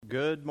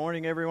Good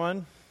morning,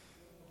 everyone.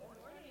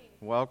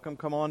 Welcome.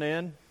 Come on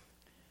in.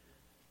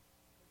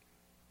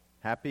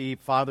 Happy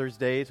Father's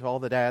Day to all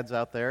the dads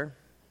out there.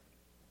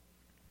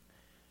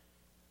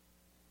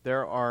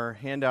 There are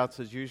handouts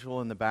as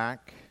usual in the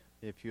back.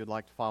 If you'd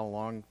like to follow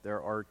along,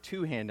 there are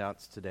 2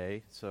 handouts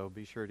today, so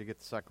be sure to get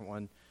the second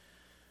one,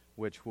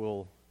 which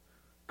we'll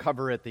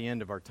cover at the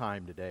end of our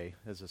time today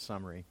as a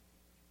summary.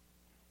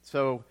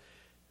 So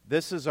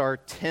this is our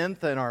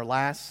 10th and our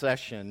last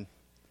session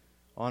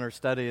on our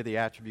study of the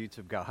attributes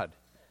of God.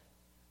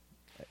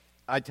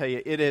 I tell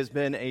you, it has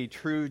been a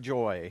true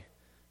joy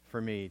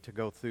for me to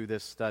go through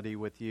this study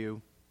with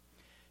you.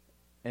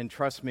 And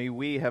trust me,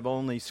 we have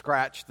only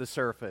scratched the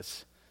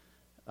surface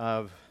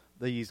of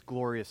these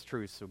glorious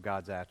truths of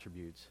God's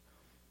attributes.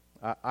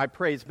 I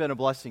pray it's been a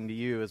blessing to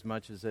you as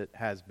much as it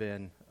has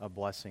been a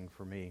blessing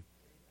for me.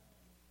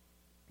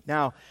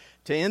 Now,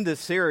 to end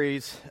this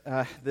series,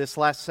 this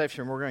last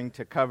session, we're going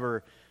to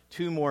cover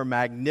 2 more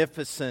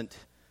magnificent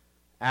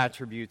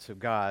attributes of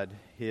God,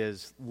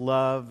 His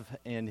love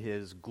and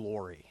His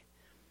glory.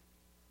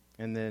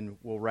 And then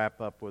we'll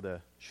wrap up with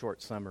a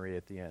short summary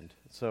at the end.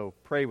 So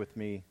pray with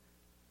me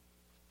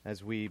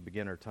as we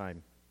begin our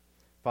time.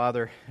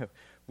 Father,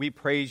 we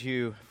praise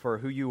You for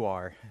who You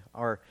are,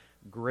 our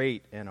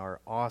great and our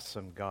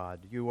awesome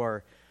God. You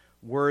are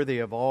worthy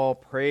of all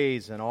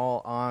praise and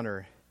all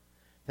honor.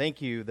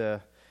 Thank You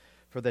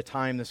for the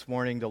time this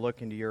morning to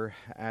look into Your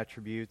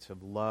attributes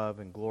of love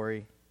and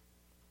glory.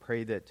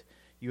 Pray that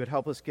You would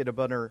help us get a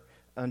better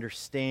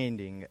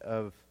understanding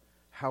of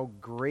how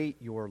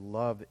great Your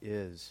love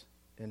is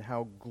and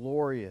how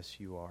glorious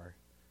You are.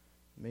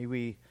 May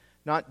we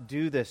not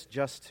do this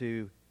just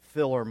to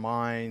fill our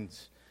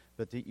minds,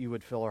 but that You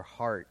would fill our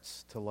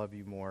hearts to love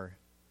You more,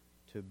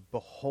 to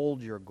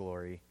behold Your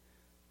glory,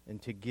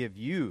 and to give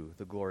You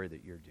the glory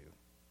that You're due.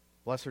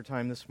 Bless our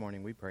time this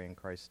morning, we pray in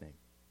Christ's name.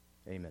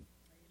 Amen.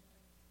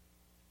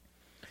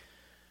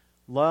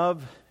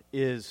 Love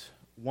is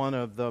one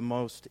of the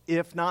most,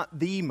 if not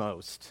the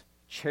most,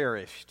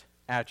 cherished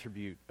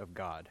attribute of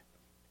God.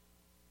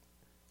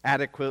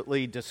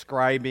 Adequately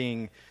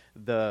describing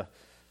the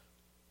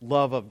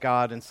love of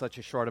God in such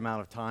a short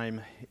amount of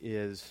time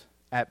is,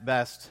 at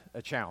best,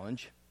 a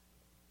challenge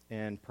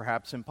and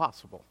perhaps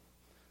impossible,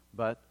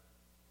 but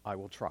I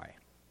will try.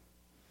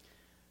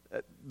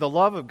 The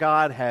love of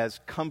God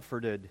has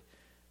comforted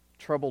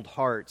troubled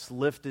hearts,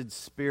 lifted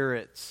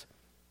spirits,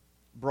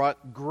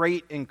 brought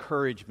great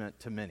encouragement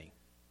to many.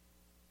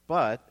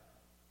 But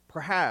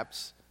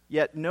perhaps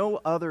yet no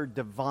other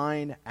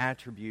divine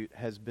attribute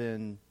has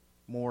been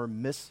more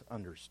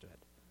misunderstood.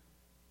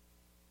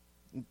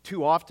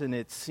 Too often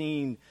it's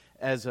seen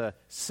as a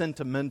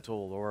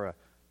sentimental or a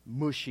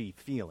mushy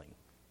feeling.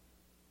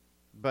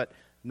 But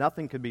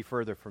nothing could be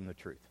further from the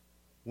truth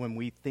when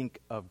we think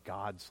of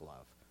God's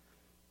love.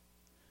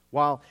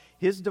 While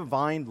His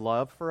divine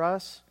love for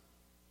us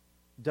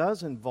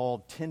does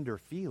involve tender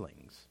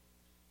feelings,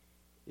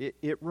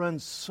 it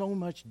runs so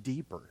much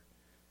deeper.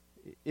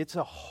 It's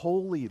a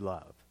holy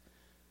love.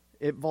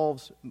 It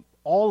involves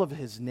all of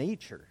His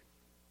nature,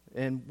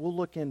 and we'll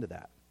look into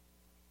that.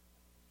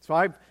 So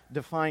I've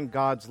defined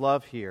God's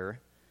love here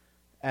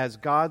as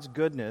God's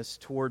goodness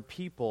toward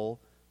people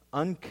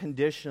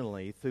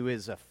unconditionally through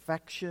His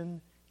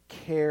affection,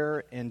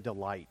 care, and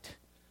delight.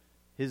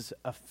 His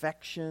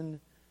affection,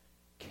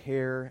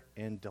 care,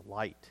 and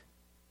delight.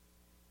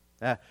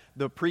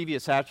 The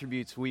previous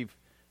attributes we've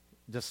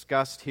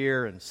discussed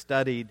here and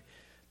studied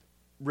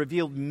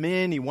revealed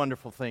many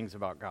wonderful things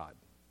about God.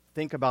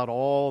 Think about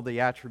all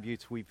the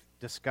attributes we've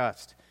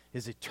discussed.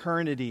 His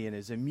eternity and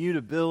His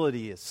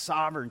immutability, His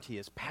sovereignty,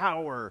 His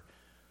power.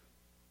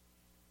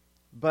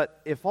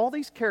 But if all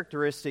these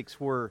characteristics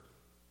were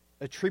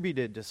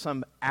attributed to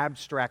some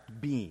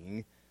abstract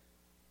being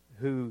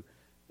who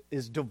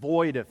is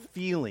devoid of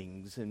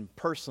feelings and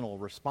personal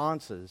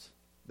responses,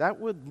 that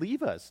would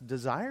leave us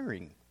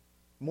desiring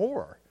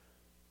more,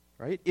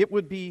 right? It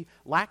would be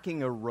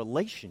lacking a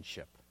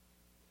relationship.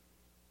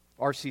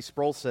 R.C.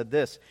 Sproul said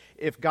this: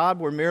 if God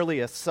were merely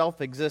a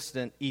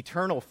self-existent,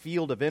 eternal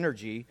field of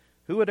energy,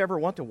 who would ever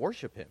want to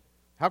worship Him?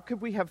 How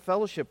could we have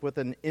fellowship with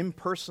an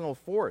impersonal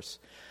force?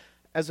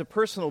 As a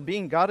personal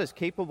being, God is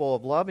capable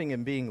of loving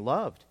and being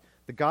loved.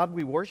 The God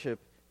we worship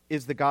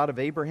is the God of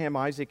Abraham,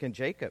 Isaac, and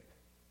Jacob.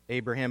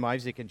 Abraham,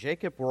 Isaac, and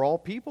Jacob were all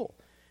people.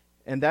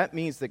 And that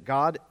means that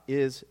God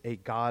is a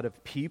God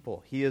of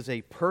people. He is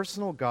a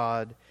personal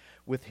God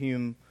with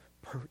whom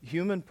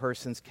human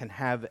persons can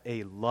have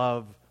a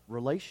love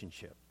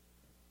relationship.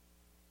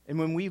 And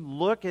when we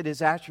look at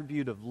His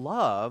attribute of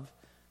love,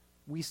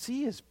 we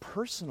see His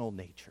personal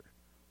nature.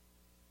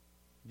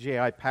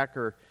 J.I.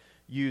 Packer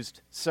used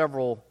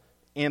several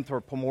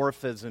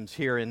anthropomorphisms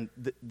here in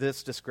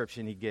this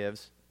description he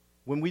gives.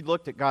 When we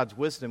looked at God's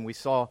wisdom, we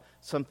saw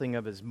something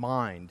of His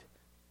mind.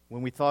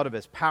 When we thought of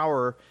His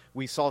power,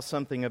 we saw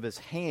something of His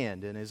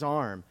hand and His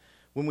arm.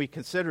 When we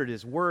considered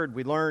His word,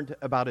 we learned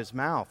about His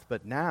mouth.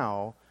 But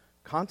now,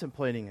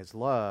 contemplating His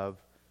love,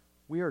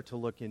 we are to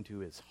look into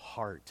His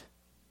heart.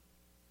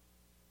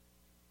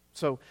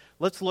 So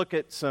let's look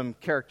at some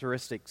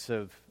characteristics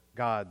of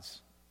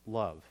God's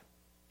love.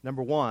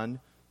 Number one,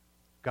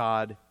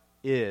 God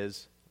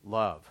is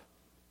love.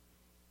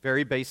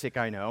 Very basic,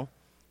 I know,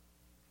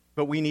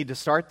 but we need to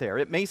start there.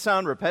 It may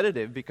sound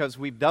repetitive because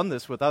we've done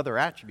this with other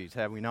attributes,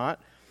 have we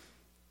not?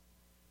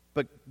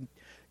 But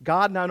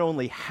God not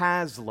only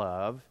has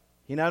love,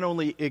 He not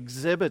only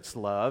exhibits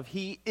love,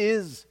 He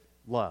is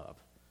love.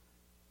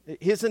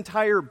 His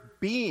entire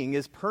being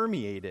is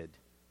permeated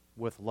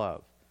with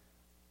love.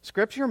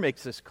 Scripture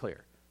makes this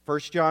clear. 1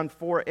 John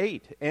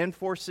 4:8 and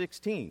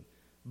 4:16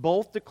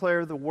 both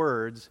declare the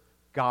words,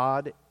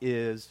 God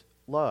is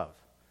love.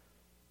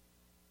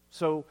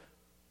 So,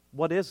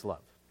 what is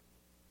love?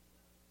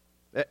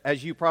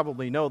 As you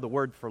probably know, the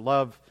word for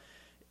love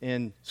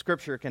in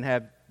Scripture can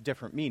have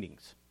different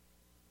meanings.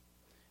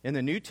 In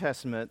the New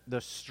Testament,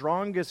 the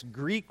strongest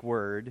Greek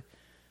word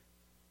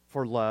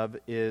for love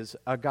is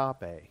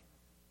agape.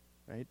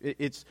 Right?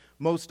 It's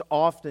most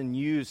often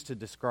used to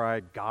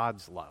describe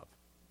God's love.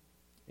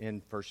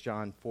 In 1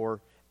 John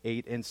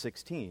 4:8 and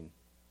 16,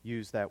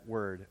 use that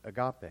word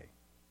agape.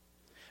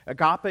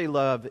 Agape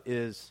love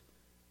is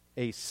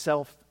a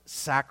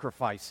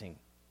self-sacrificing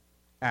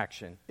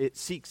action. It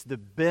seeks the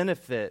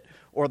benefit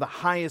or the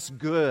highest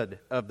good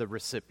of the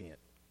recipient.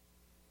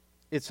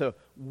 It's a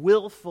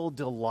willful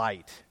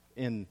delight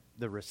in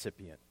the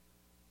recipient.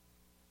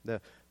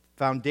 The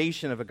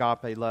foundation of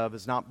agape love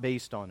is not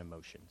based on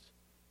emotions.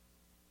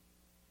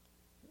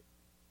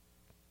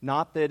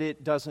 Not that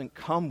it doesn't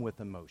come with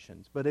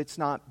emotions, but it's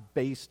not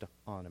based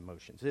on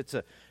emotions. It's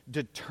a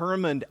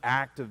determined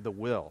act of the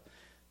will,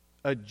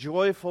 a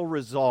joyful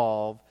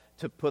resolve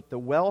to put the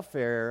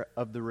welfare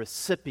of the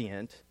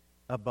recipient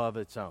above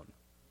its own.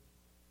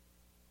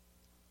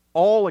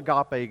 All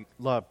agape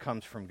love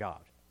comes from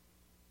God.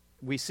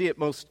 We see it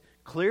most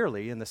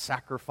clearly in the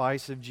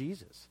sacrifice of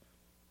Jesus,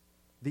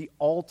 the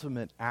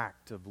ultimate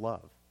act of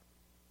love.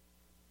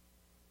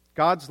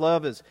 God's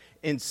love is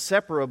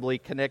inseparably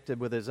connected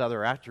with His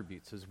other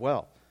attributes as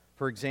well.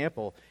 For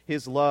example,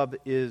 His love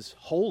is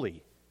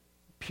holy,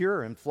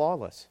 pure, and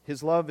flawless.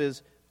 His love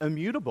is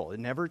immutable. It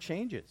never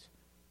changes.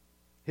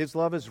 His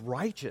love is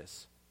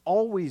righteous,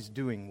 always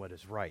doing what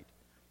is right.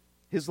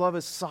 His love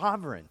is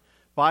sovereign.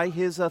 By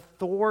His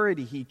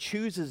authority, He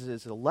chooses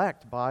His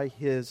elect by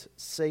His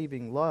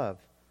saving love.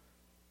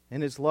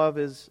 And His love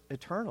is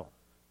eternal.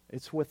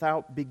 It's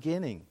without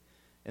beginning,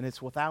 and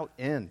it's without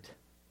end.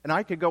 And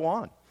I could go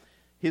on.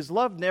 His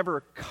love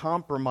never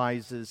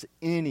compromises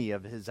any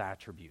of His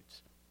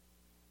attributes.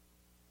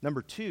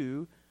 Number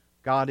two,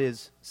 God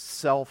is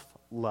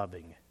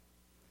self-loving.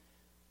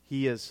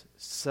 He is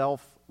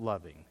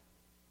self-loving.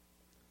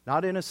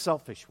 Not in a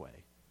selfish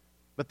way,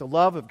 but the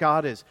love of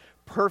God is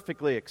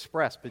perfectly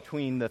expressed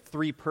between the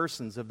three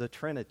persons of the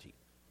Trinity.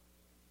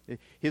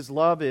 His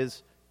love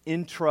is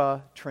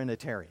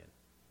intra-Trinitarian.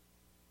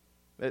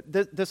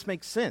 This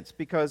makes sense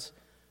because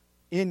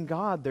in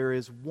God there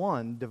is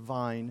one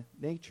divine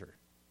nature.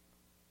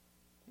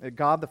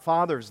 God the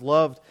Father has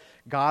loved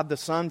God the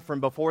Son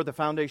from before the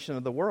foundation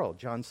of the world,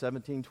 John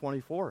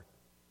 17:24.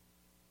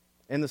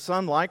 And the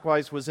Son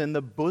likewise was in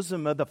the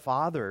bosom of the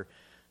Father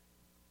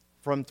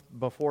from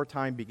before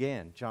time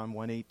began, John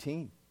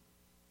 1:18.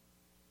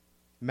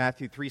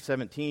 Matthew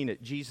 3:17,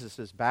 at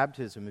Jesus'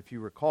 baptism, if you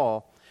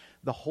recall,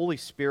 the Holy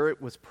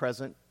Spirit was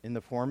present in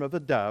the form of a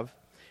dove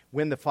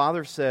when the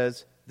Father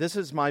says, "This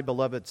is my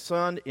beloved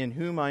Son in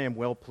whom I am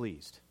well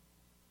pleased."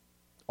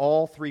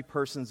 All three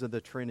persons of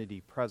the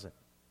Trinity present.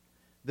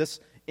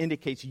 This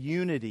indicates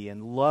unity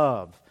and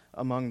love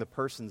among the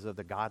persons of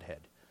the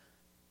Godhead.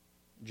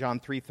 John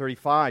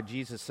 3:35,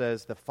 Jesus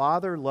says, "The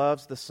Father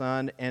loves the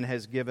Son and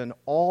has given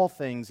all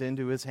things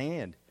into His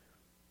hand."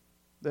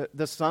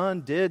 The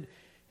Son did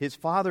His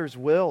Father's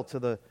will to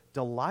the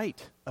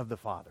delight of the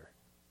Father.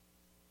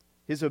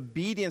 His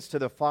obedience to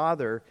the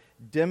Father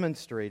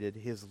demonstrated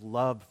His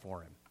love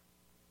for Him.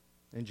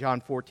 In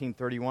John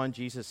 14:31,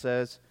 Jesus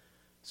says,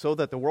 "So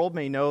that the world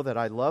may know that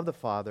I love the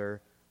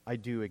Father, I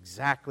do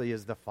exactly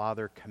as the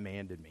Father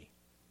commanded me."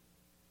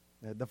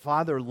 The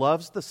Father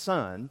loves the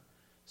Son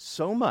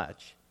so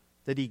much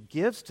that He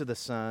gives to the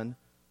Son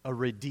a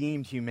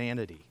redeemed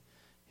humanity,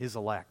 His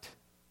elect.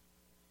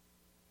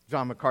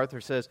 John MacArthur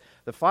says,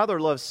 "The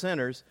Father loves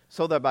sinners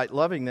so that by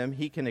loving them,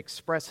 He can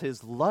express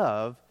His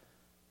love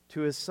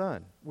to His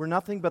Son." We're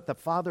nothing but the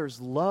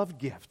Father's love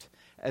gift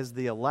as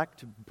the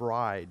elect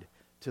bride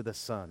to the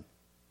Son.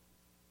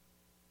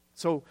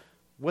 So,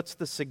 what's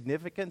the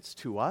significance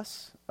to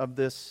us of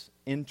this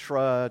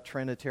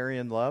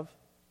intra-Trinitarian love?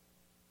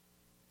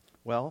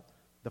 Well,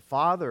 the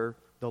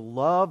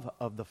love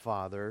of the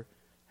Father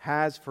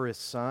has for His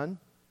Son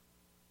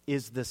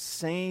is the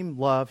same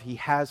love He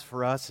has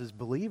for us as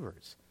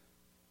believers.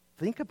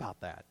 Think about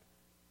that.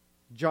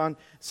 John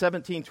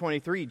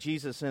 17:23,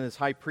 Jesus in His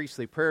high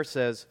priestly prayer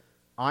says,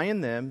 "I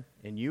in them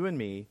and you in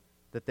me,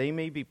 that they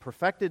may be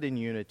perfected in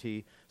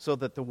unity, so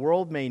that the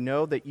world may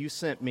know that you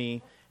sent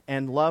me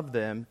and love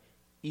them,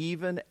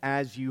 even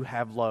as you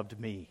have loved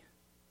me."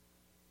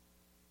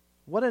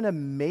 What an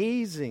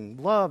amazing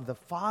love the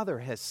Father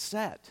has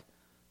set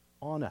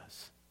on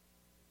us.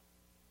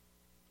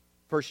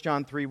 1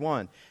 John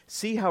 3:1,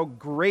 see how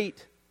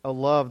great a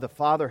love the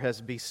Father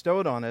has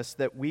bestowed on us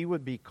that we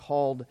would be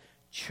called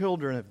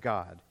children of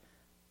God.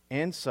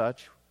 And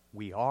such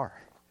we are.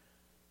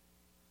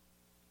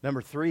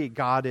 Number 3,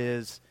 God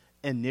is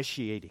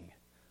initiating.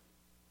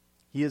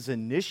 He is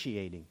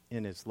initiating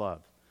in His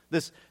love.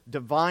 This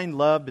divine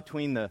love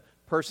between the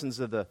persons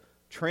of the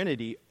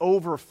Trinity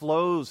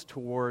overflows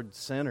toward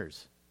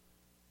sinners.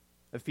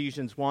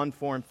 Ephesians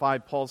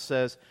 1:4-5, Paul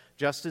says,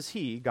 just as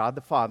He, God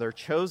the Father,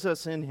 chose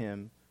us in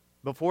Him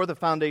before the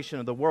foundation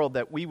of the world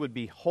that we would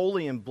be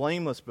holy and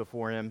blameless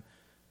before Him,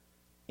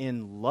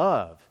 in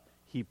love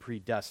He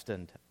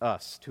predestined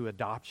us to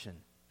adoption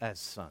as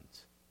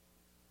sons.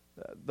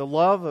 The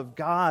love of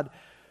God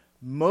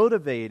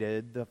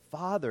motivated the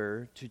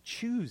Father to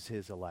choose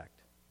His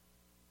elect.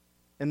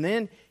 And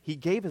then He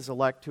gave His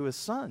elect to His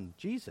Son,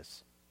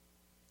 Jesus,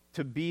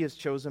 to be His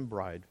chosen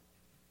bride.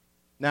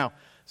 Now,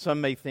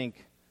 some may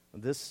think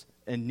this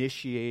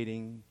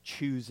initiating,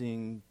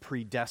 choosing,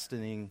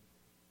 predestining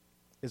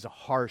is a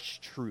harsh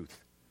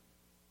truth.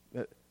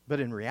 But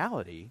in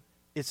reality,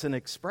 it's an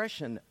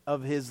expression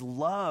of His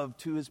love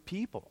to His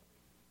people.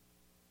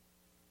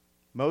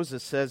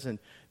 Moses says in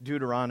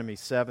Deuteronomy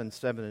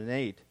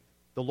 7:7-8,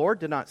 the Lord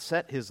did not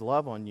set His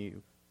love on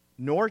you,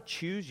 nor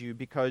choose you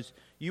because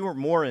you were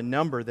more in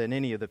number than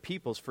any of the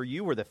peoples, for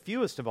you were the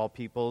fewest of all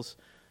peoples,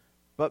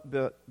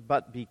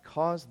 but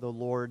because the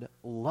Lord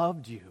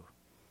loved you.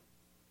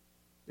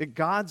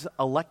 God's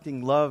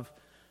electing love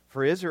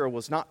for Israel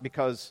was not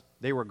because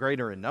they were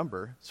greater in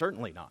number,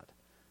 certainly not.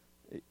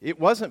 It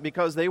wasn't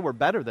because they were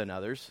better than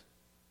others.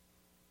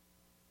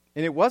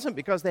 And it wasn't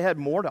because they had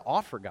more to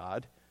offer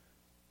God.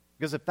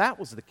 Because if that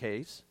was the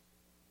case,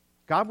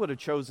 God would have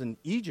chosen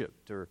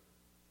Egypt or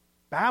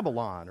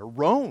Babylon or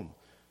Rome.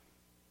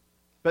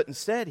 But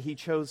instead, He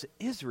chose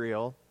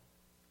Israel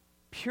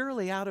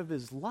purely out of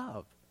His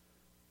love.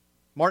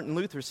 Martin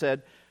Luther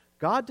said,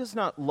 God does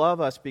not love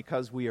us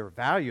because we are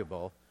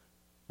valuable,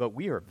 but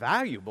we are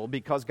valuable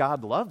because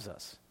God loves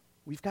us.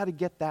 We've got to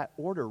get that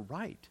order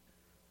right.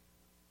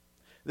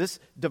 This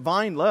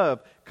divine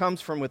love comes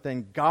from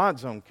within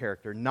God's own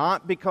character,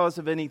 not because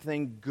of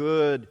anything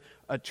good,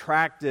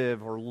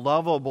 attractive, or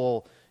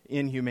lovable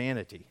in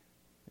humanity.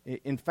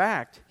 In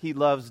fact, He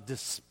loves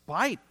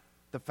despite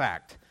the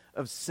fact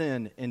of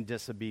sin and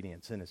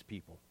disobedience in His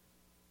people.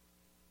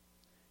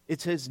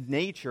 It's His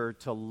nature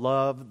to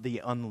love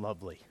the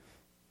unlovely.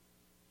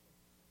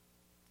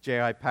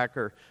 J.I.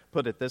 Packer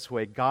put it this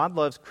way, God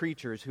loves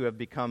creatures who have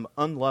become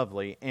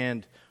unlovely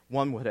and,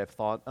 one would have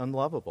thought,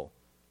 unlovable.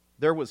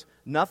 There was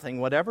nothing,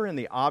 whatever in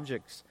the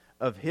objects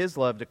of His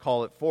love to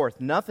call it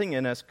forth, nothing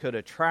in us could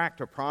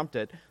attract or prompt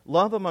it.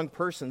 Love among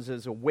persons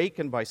is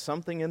awakened by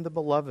something in the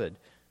beloved,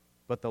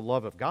 but the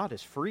love of God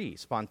is free,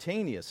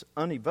 spontaneous,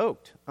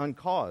 unevoked,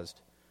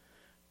 uncaused.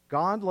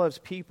 God loves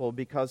people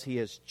because He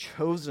has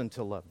chosen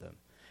to love them,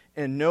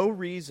 and no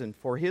reason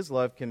for His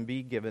love can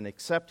be given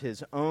except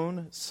His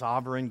own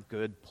sovereign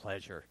good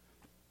pleasure.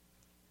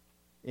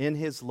 In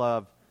His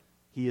love,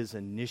 He is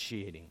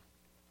initiating.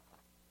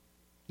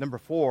 Number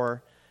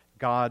 4,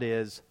 God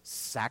is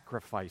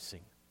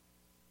sacrificing.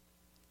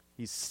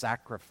 He's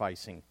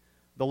sacrificing.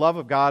 The love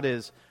of God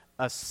is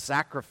a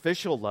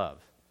sacrificial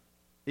love.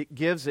 It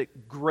gives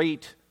it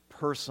great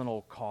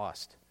personal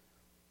cost.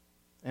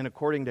 And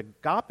according to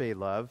agape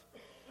love,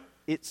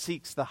 it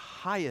seeks the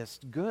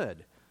highest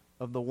good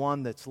of the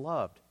one that's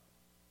loved.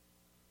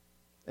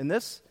 And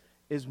this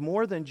is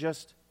more than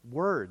just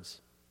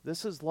words.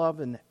 This is love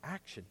in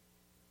action.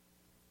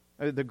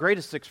 The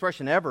greatest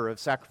expression ever of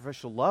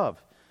sacrificial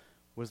love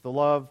was the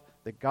love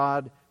that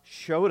God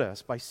showed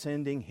us by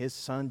sending His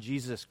Son,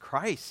 Jesus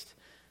Christ,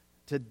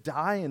 to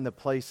die in the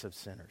place of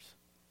sinners.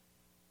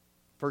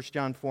 1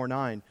 John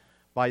 4:9,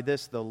 by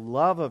this the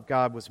love of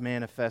God was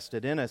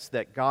manifested in us,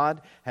 that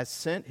God has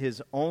sent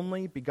His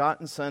only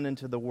begotten Son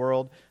into the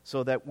world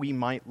so that we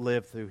might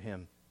live through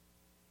Him.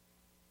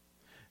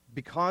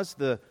 Because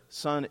the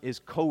Son is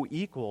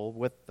co-equal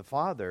with the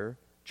Father,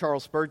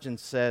 Charles Spurgeon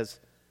says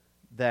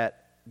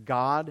that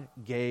God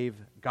gave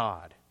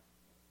God.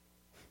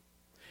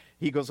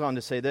 He goes on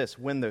to say this,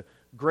 when the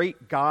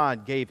great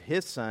God gave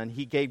His Son,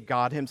 He gave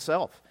God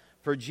Himself.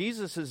 For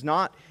Jesus is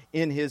not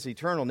in His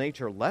eternal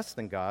nature less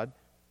than God.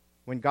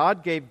 When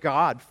God gave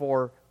God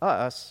for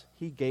us,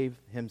 He gave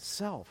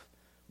Himself.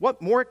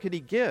 What more could He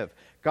give?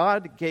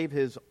 God gave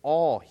His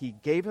all. He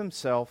gave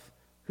Himself.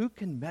 Who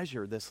can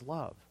measure this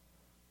love?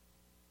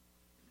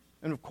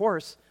 And of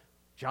course,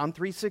 John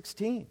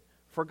 3:16,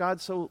 for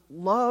God so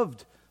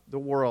loved the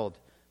world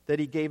that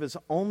He gave His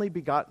only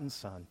begotten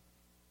Son,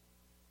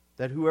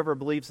 that whoever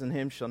believes in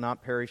Him shall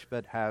not perish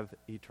but have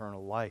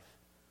eternal life.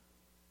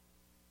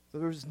 So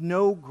there's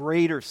no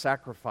greater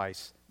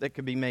sacrifice that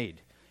could be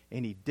made,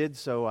 and He did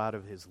so out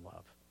of His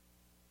love.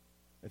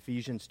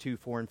 Ephesians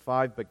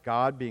 2:4-5, but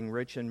God, being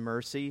rich in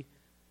mercy,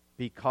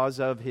 because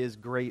of His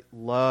great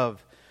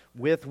love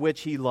with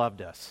which He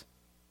loved us,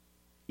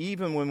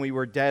 even when we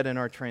were dead in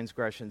our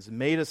transgressions,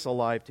 made us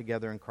alive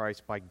together in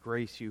Christ. By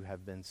grace you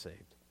have been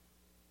saved.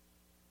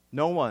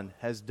 No one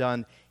has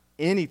done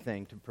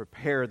anything to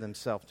prepare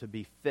themselves to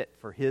be fit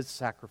for His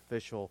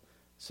sacrificial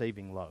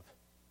saving love.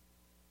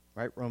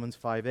 Right? Romans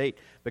 5:8.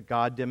 But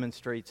God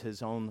demonstrates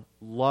His own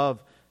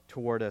love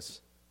toward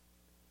us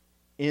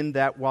in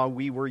that while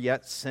we were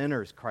yet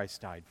sinners,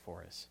 Christ died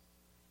for us.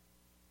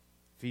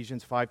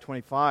 Ephesians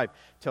 5:25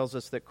 tells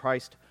us that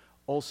Christ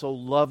also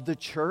loved the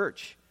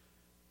church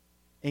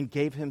and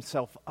gave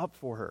Himself up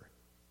for her.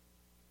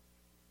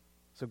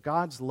 So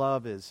God's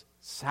love is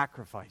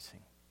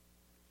sacrificing.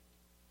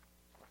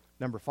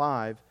 Number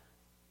 5,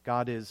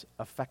 God is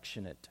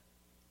affectionate.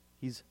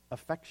 He's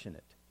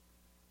affectionate.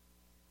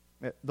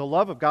 The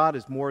love of God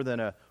is more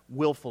than a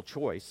willful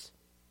choice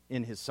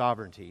in His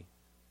sovereignty.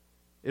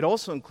 It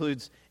also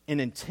includes an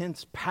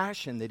intense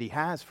passion that He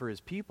has for His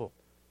people.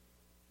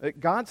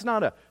 God's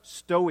not a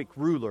stoic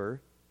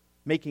ruler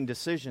making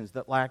decisions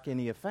that lack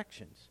any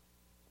affections.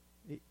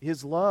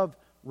 His love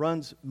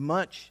runs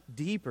much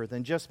deeper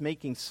than just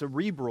making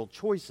cerebral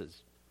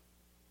choices.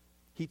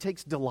 He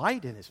takes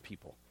delight in His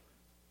people.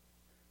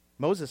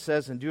 Moses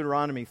says in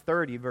Deuteronomy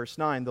 30, verse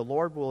 9, the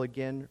Lord will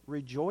again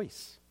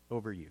rejoice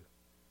over you.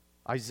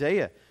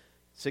 Isaiah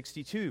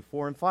 62,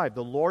 4 and 5,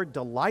 the Lord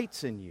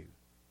delights in you.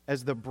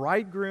 As the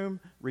bridegroom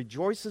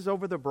rejoices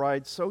over the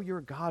bride, so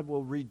your God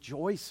will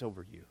rejoice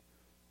over you.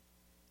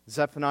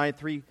 Zephaniah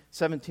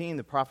 3:17,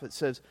 the prophet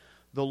says,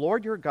 the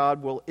Lord your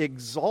God will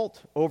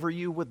exult over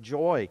you with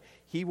joy.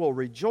 He will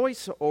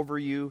rejoice over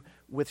you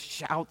with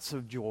shouts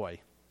of joy.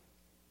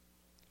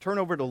 Turn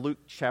over to Luke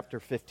chapter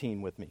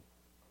 15 with me.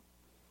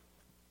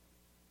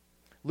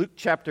 Luke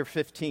chapter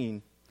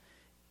 15,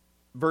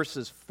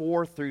 verses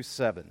 4 through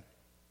 7.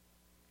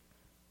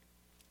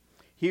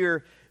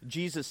 Here,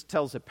 Jesus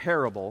tells a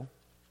parable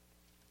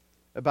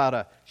about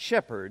a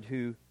shepherd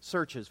who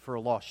searches for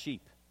a lost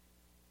sheep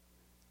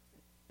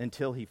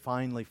until he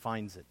finally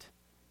finds it.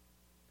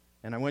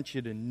 And I want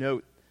you to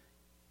note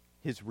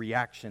his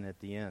reaction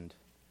at the end.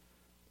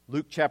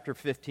 Luke chapter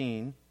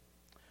 15,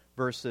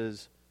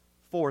 verses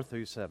 4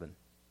 through 7.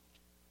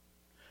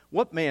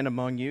 What man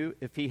among you,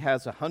 if he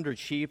has 100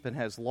 sheep and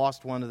has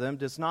lost one of them,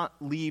 does not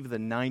leave the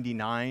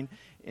 99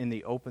 in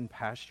the open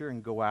pasture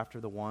and go after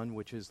the one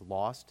which is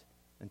lost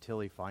until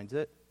he finds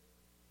it?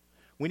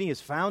 When he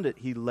has found it,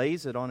 he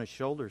lays it on his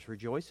shoulders,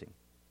 rejoicing.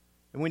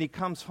 And when he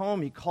comes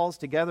home, he calls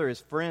together his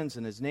friends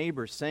and his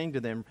neighbors, saying to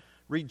them,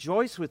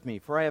 rejoice with me,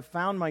 for I have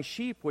found my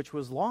sheep which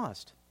was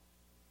lost.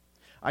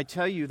 I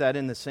tell you that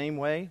in the same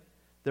way,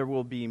 there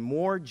will be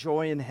more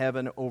joy in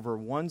heaven over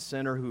one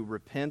sinner who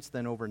repents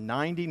than over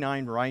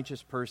 99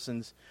 righteous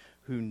persons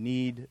who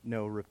need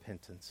no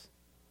repentance.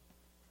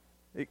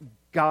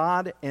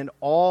 God and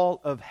all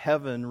of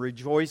heaven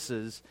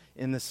rejoices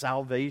in the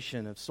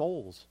salvation of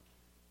souls.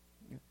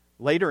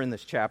 Later in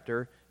this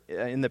chapter,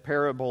 in the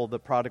parable of the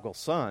prodigal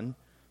son,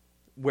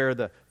 where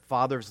the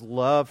Father's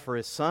love for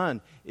His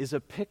Son is a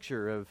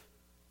picture of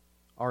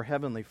our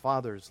Heavenly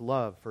Father's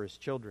love for His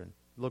children.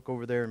 Look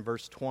over there in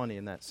verse 20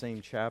 in that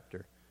same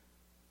chapter.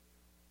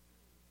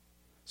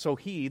 So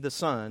he, the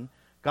son,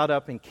 got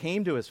up and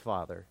came to his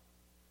father.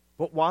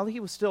 But while he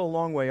was still a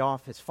long way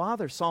off, his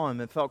father saw him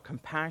and felt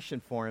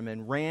compassion for him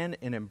and ran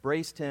and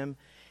embraced him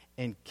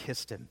and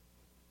kissed him.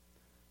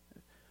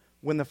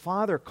 When the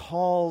father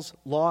calls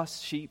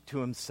lost sheep to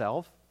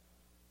himself,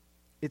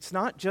 it's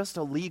not just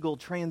a legal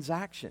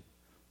transaction.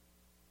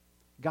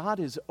 God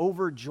is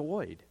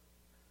overjoyed.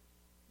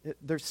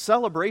 There's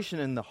celebration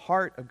in the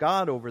heart of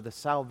God over the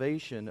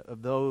salvation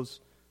of those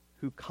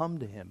who come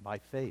to Him by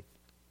faith.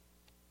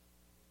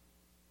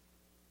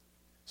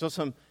 So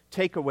some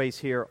takeaways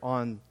here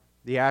on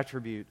the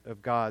attribute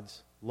of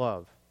God's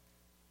love.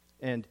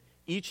 And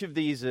each of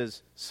these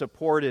is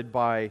supported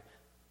by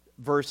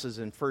verses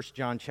in 1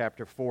 John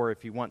chapter 4,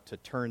 if you want to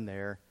turn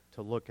there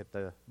to look at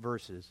the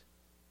verses.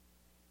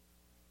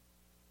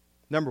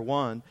 Number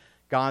 1,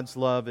 God's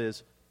love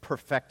is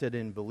perfected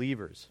in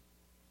believers.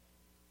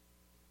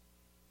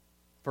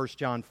 1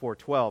 John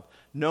 4:12,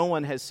 no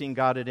one has seen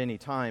God at any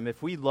time.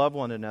 If we love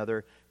one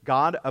another,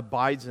 God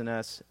abides in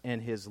us,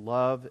 and His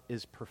love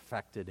is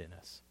perfected in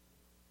us.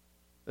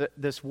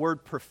 This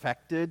word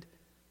perfected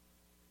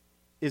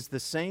is the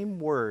same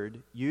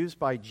word used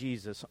by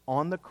Jesus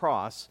on the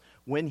cross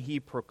when He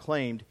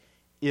proclaimed,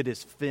 it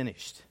is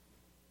finished.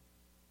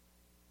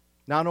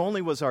 Not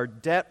only was our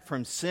debt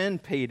from sin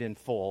paid in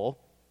full,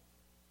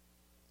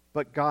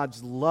 but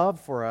God's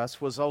love for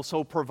us was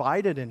also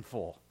provided in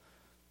full.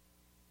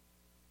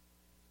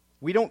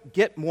 We don't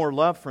get more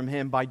love from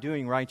Him by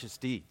doing righteous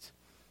deeds.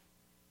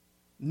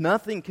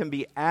 Nothing can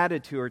be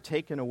added to or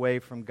taken away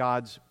from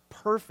God's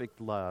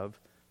perfect love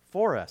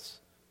for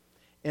us.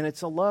 And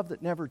it's a love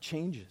that never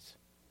changes.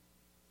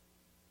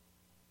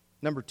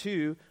 Number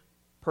 2,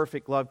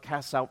 perfect love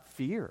casts out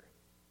fear.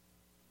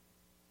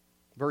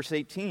 Verse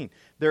 18,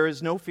 there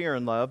is no fear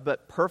in love,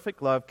 but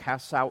perfect love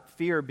casts out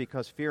fear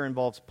because fear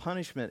involves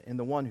punishment, and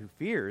the one who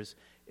fears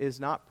is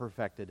not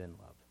perfected in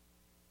love.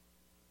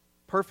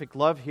 Perfect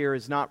love here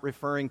is not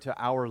referring to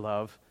our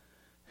love.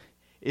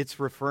 It's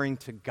referring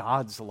to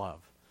God's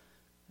love.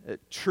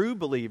 True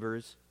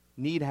believers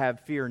need have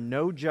fear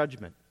no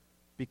judgment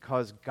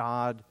because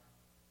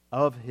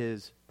of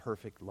his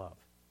perfect love.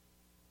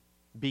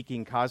 Beeke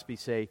and Cosby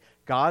say,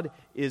 God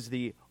is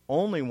the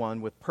only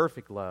one with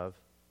perfect love,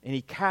 and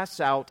he casts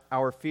out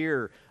our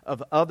fear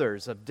of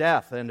others, of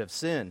death, and of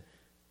sin.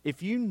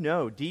 If you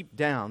know deep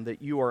down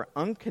that you are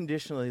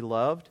unconditionally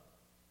loved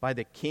by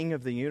the King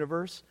of the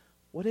universe,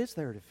 what is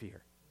there to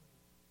fear?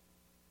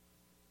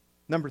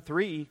 Number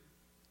 3,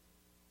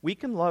 we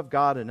can love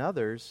God and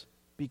others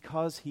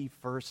because he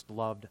first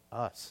loved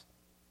us.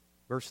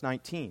 Verse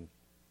 19,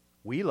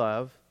 we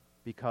love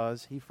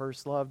because he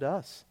first loved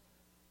us.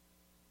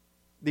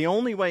 The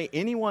only way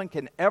anyone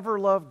can ever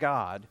love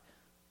God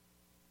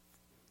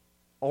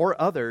or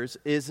others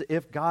is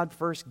if God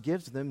first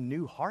gives them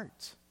new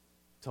hearts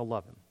to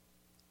love him.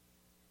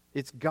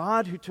 It's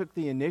God who took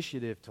the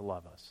initiative to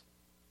love us,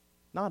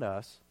 not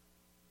us.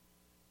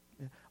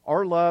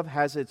 Our love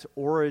has its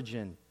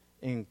origin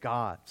in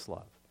God's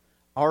love.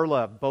 Our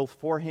love, both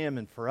for him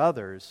and for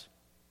others,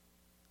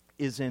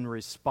 is in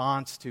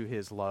response to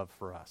his love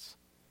for us.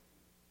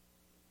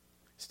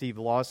 Steve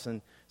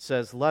Lawson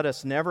says, let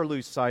us never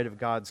lose sight of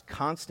God's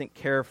constant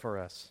care for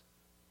us.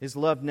 His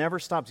love never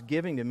stops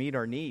giving to meet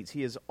our needs.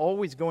 He is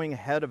always going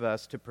ahead of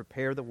us to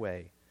prepare the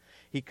way.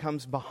 He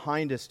comes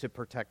behind us to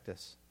protect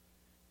us.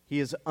 He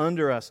is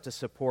under us to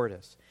support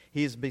us.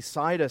 He is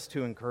beside us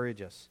to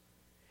encourage us.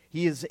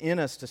 He is in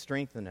us to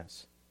strengthen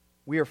us.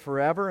 We are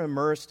forever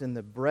immersed in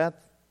the breadth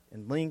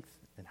and length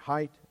and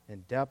height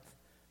and depth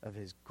of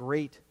his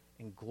great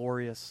and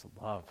glorious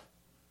love.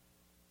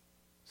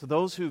 So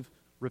those who've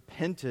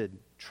repented,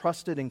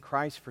 trusted in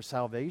Christ for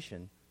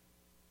salvation,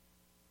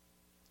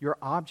 you're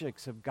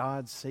objects of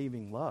God's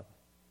saving love.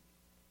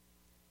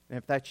 And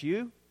if that's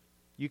you,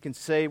 you can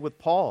say with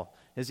Paul,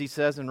 as he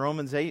says in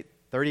Romans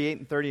 8:38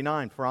 and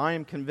 39, for I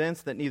am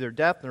convinced that neither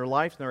death, nor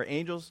life, nor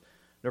angels,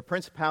 nor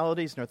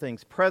principalities, nor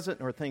things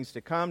present, nor things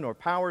to come, nor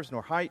powers,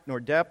 nor height, nor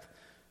depth,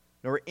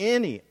 nor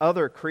any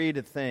other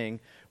created thing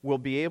will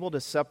be able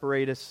to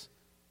separate us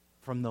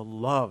from the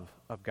love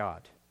of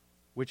God,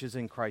 which is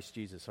in Christ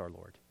Jesus our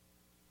Lord.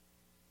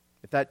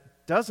 If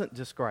that doesn't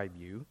describe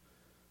you,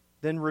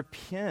 then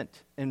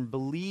repent and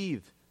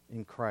believe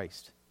in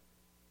Christ.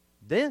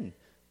 Then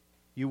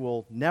you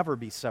will never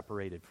be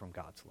separated from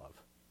God's love.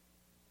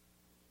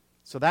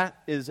 So that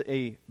is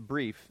a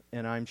brief,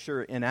 and I'm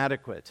sure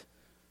inadequate,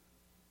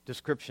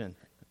 description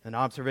and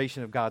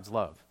observation of God's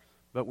love.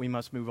 But we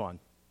must move on.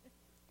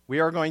 We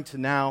are going to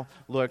now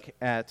look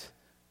at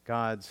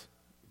God's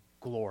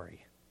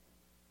glory.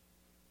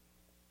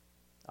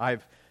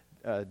 I've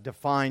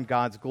defined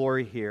God's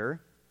glory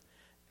here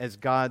as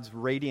God's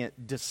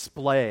radiant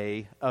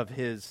display of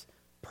his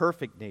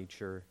perfect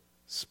nature,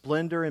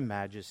 splendor and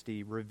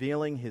majesty,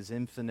 revealing his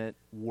infinite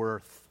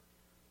worth.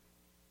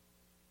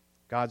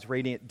 God's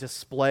radiant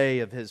display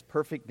of his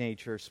perfect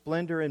nature,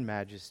 splendor and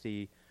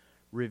majesty,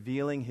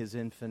 revealing his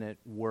infinite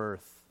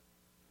worth.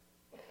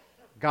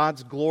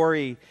 God's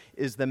glory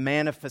is the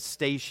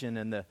manifestation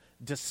and the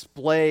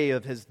display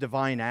of his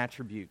divine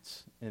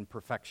attributes and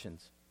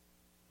perfections.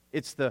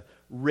 It's the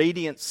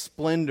radiant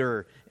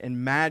splendor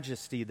and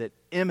majesty that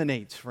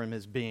emanates from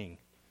his being.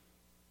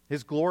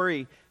 His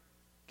glory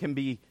can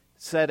be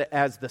said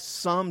as the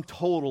sum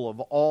total of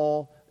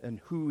all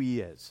and who he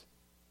is.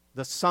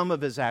 The sum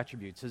of his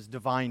attributes, his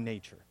divine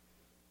nature.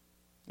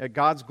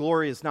 God's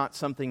glory is not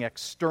something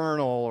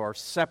external or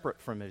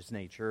separate from his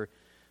nature,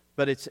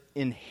 but it's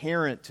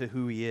inherent to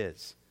who he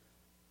is.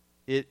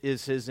 It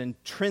is his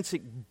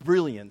intrinsic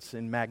brilliance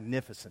and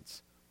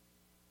magnificence.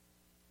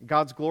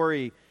 God's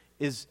glory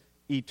is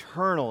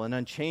eternal and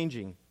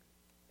unchanging,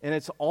 and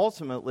it's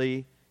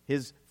ultimately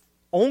his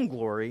own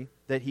glory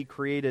that he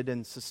created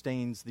and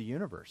sustains the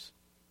universe.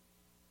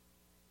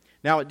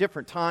 Now, at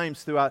different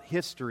times throughout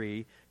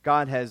history,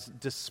 God has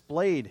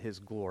displayed his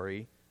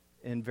glory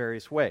in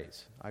various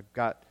ways. I've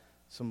got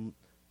some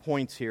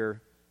points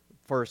here.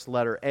 First,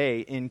 letter A,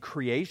 in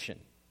creation.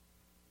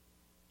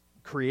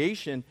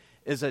 Creation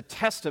is a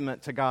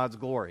testament to God's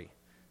glory.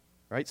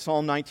 Right?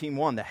 Psalm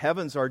 19:1, the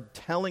heavens are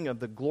telling of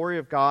the glory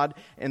of God,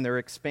 and their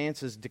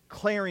expanses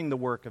declaring the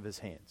work of his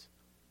hands.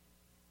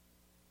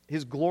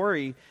 His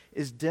glory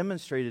is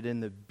demonstrated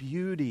in the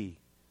beauty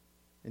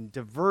and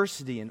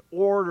diversity and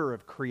order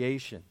of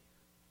creation.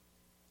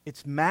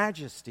 Its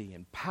majesty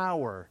and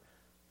power.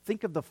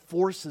 Think of the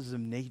forces of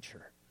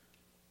nature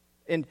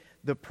and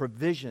the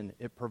provision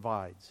it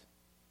provides.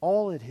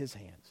 All at his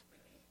hands.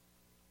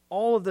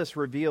 All of this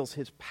reveals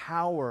his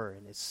power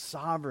and his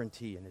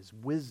sovereignty and his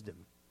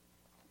wisdom.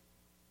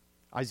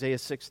 Isaiah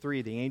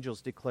 6:3, the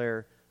angels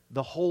declare,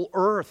 the whole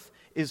earth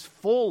is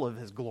full of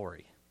his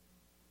glory.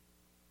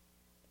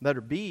 Letter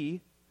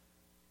B,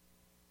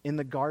 in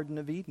the Garden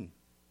of Eden.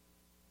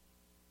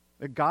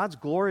 God's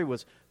glory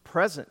was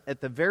present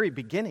at the very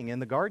beginning in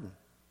the garden.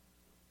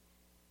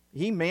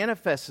 He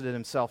manifested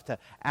himself to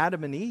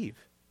Adam and Eve,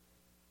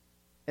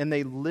 and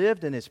they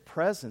lived in his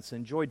presence,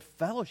 enjoyed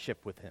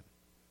fellowship with him.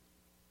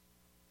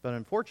 But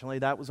unfortunately,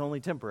 that was only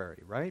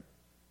temporary, right?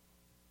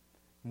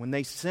 When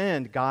they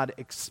sinned, God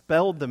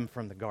expelled them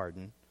from the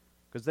garden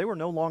because they were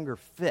no longer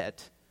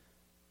fit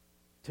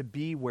to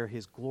be where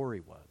his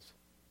glory was.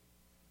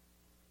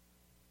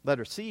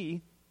 Letter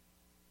C,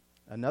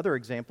 another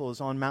example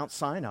is on Mount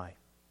Sinai.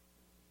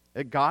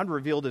 God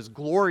revealed his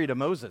glory to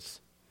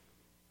Moses.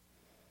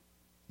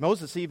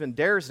 Moses even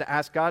dares to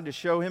ask God to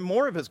show him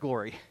more of his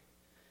glory.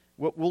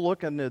 We'll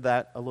look into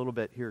that a little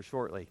bit here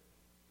shortly.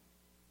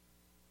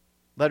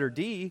 Letter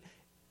D,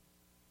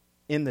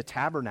 in the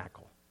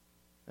tabernacle.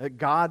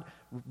 God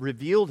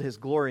revealed his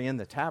glory in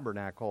the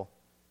tabernacle,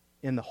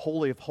 in the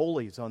Holy of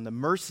Holies, on the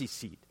mercy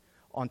seat,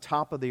 on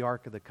top of the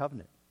Ark of the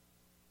Covenant.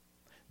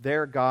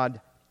 There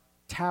God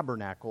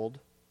tabernacled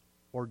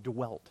or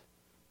dwelt.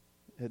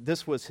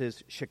 This was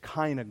his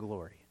Shekinah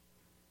glory,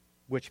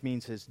 which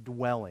means his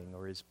dwelling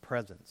or his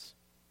presence.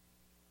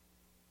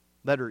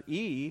 Letter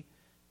E,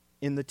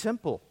 in the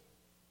temple.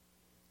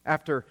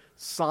 After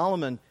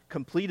Solomon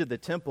completed the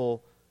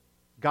temple,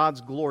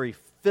 God's glory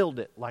filled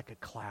it like a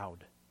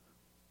cloud.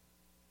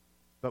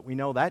 But we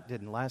know that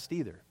didn't last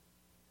either,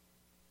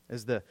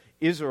 as the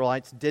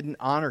Israelites didn't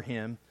honor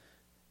him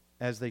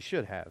as they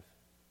should have.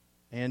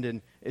 And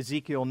in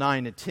Ezekiel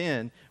 9 and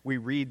 10, we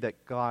read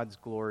that God's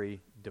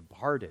glory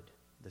departed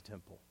the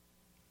temple.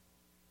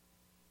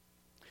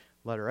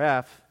 Letter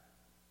F,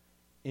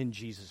 in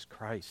Jesus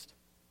Christ.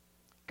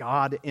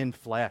 God in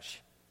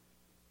flesh.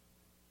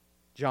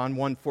 John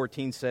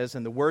 1:14 says,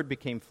 "And the Word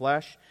became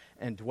flesh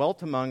and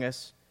dwelt among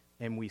us,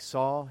 and we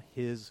saw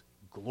his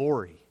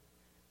glory,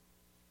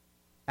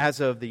 as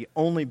of the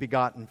only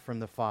begotten from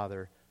the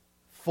Father,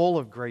 full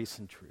of grace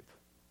and truth."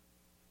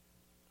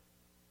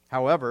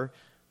 However,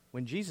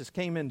 when Jesus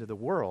came into the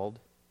world,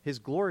 his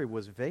glory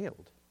was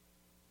veiled.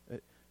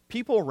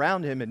 People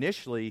around him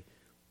initially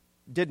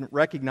didn't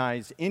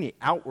recognize any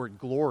outward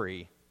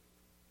glory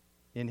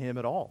in him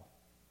at all.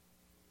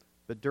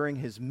 But during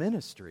his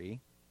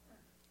ministry,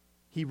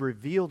 he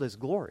revealed his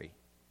glory.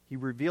 He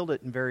revealed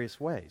it in various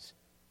ways.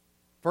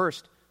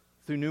 First,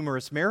 through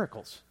numerous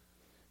miracles,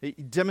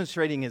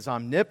 demonstrating his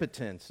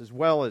omnipotence as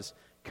well as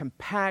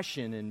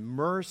compassion and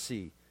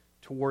mercy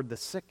toward the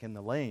sick and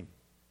the lame.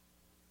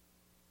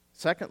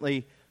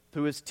 Secondly,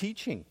 through his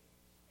teaching,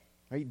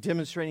 right,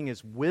 demonstrating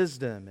his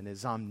wisdom and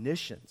his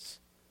omniscience.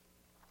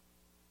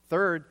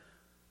 Third,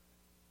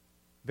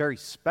 very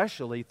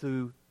specially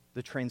through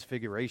the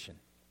transfiguration,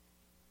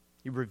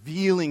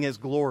 revealing his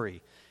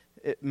glory.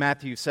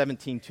 Matthew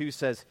 17:2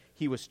 says,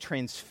 "He was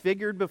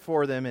transfigured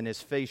before them, and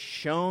his face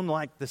shone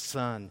like the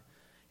sun,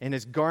 and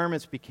his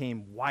garments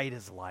became white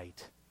as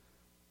light."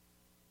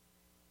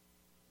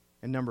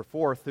 And number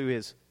 4, through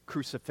his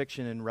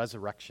crucifixion and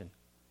resurrection,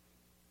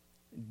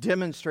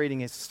 demonstrating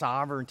his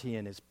sovereignty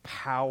and his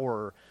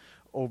power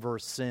over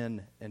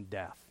sin and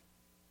death.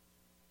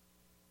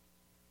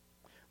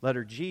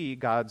 Letter G,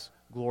 God's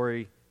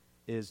glory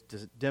is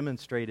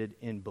demonstrated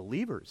in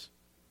believers.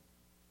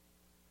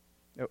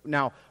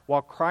 Now,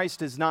 while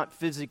Christ is not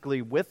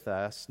physically with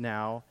us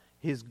now,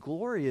 his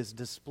glory is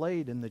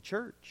displayed in the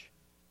church.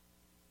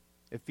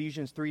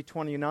 Ephesians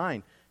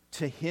 3:29,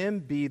 "To him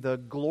be the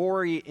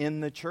glory in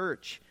the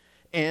church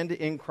and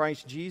in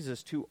Christ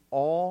Jesus to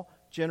all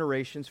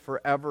generations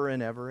forever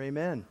and ever.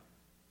 Amen."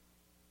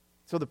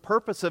 So the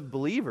purpose of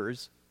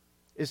believers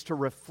is to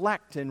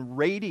reflect and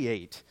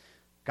radiate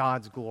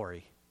God's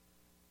glory.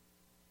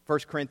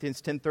 1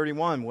 Corinthians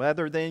 10:31,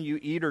 "Whether then you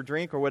eat or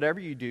drink or whatever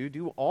you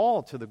do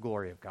all to the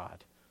glory of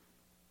God."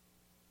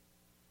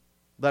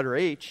 Letter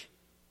H,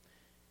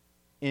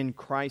 in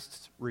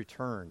Christ's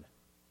return.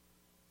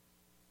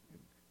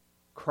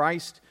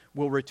 Christ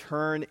will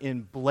return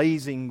in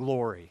blazing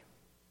glory.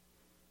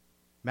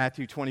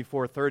 Matthew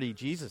 24:30,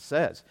 Jesus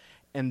says,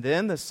 "And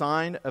then the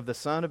sign of the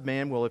Son of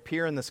Man will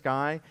appear in the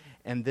sky,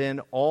 and then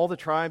all the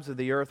tribes of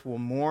the earth will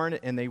mourn,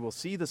 and they will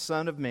see the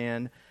Son of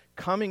Man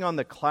coming on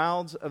the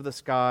clouds of the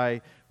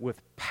sky with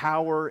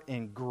power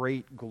and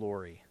great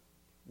glory."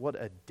 What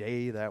a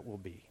day that will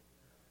be.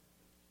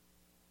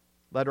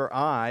 Letter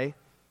I,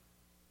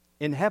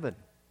 in heaven.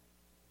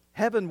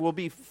 Heaven will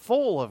be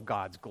full of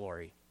God's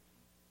glory.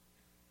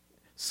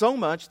 So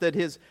much that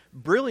his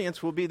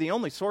brilliance will be the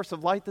only source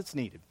of light that's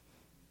needed.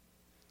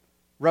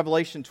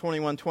 Revelation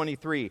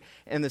 21:23,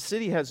 "And the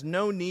city has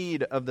no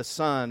need of the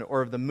sun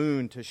or of the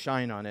moon to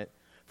shine on it,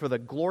 for the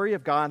glory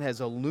of God has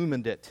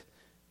illumined it,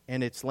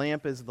 and its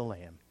lamp is the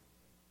Lamb."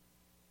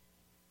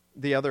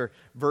 The other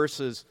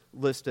verses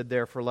listed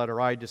there for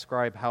letter I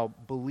describe how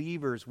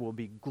believers will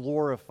be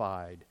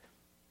glorified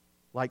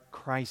like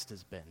Christ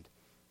has been,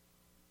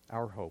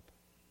 our hope.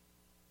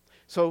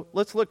 So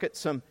let's look at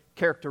some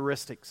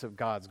characteristics of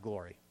God's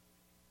glory.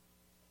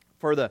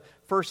 For the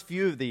first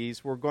few of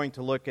these, we're going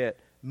to look at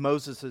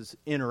Moses'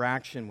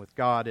 interaction with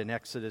God in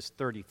Exodus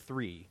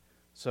 33.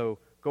 So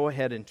go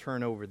ahead and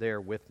turn over there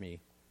with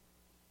me.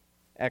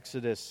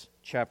 Exodus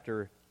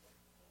chapter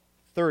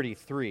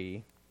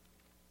 33.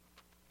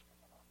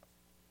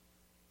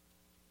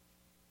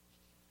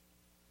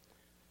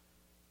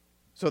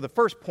 So the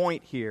first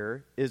point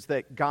here is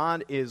that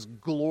God is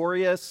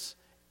glorious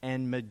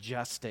and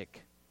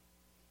majestic.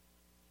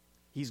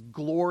 He's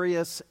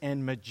glorious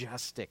and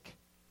majestic.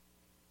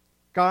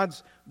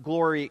 God's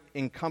glory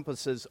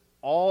encompasses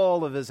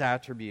all of his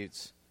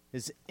attributes,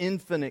 his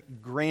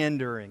infinite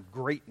grandeur and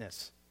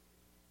greatness.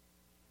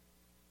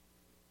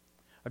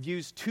 I've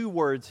used two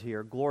words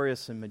here,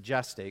 glorious and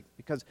majestic,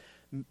 because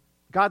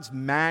God's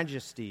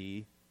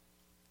majesty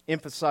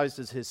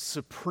emphasizes his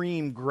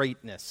supreme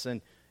greatness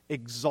and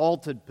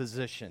exalted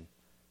position,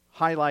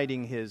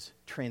 highlighting his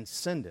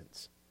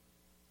transcendence,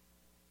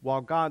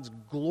 while God's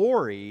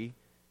glory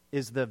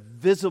is the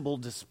visible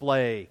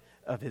display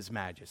of his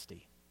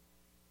majesty,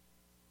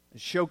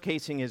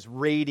 showcasing his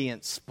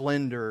radiant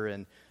splendor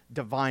and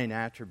divine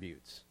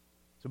attributes.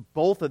 So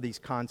both of these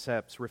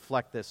concepts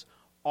reflect this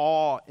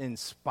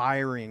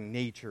awe-inspiring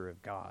nature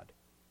of God.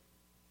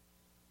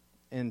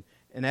 In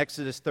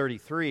Exodus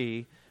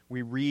 33,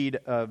 we read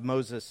of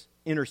Moses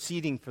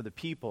interceding for the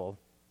people,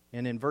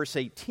 and in verse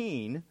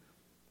 18,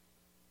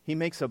 he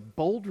makes a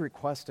bold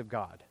request of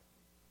God,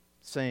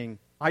 saying,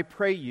 I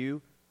pray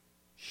you,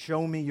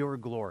 show me your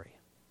glory.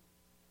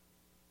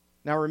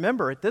 Now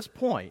remember, at this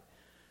point,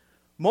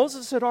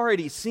 Moses had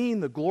already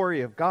seen the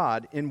glory of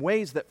God in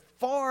ways that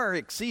far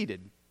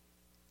exceeded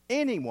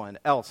anyone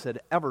else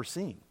had ever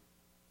seen.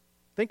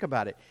 Think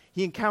about it.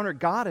 He encountered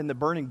God in the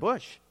burning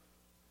bush.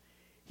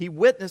 He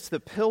witnessed the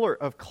pillar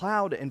of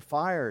cloud and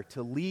fire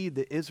to lead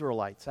the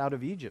Israelites out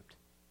of Egypt.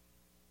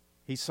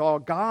 He saw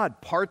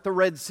God part the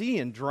Red Sea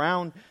and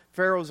drown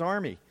Pharaoh's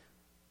army.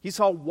 He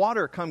saw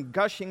water come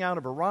gushing out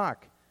of a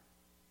rock.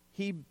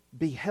 He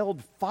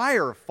beheld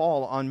fire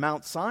fall on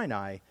Mount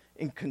Sinai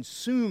and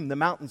consume the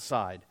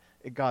mountainside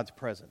at God's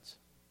presence.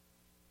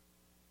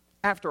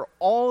 After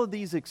all of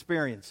these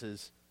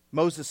experiences,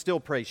 Moses still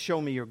prays,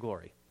 show me your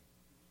glory.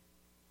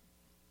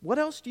 What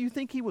else do you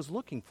think he was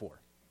looking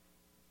for?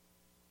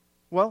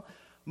 Well,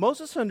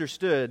 Moses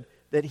understood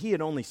that he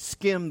had only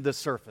skimmed the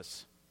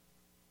surface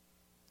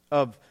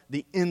of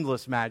the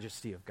endless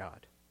majesty of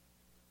God.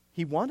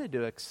 He wanted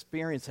to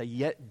experience a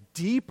yet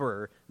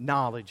deeper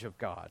knowledge of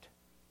God.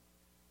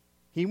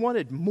 He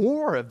wanted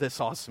more of this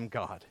awesome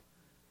God.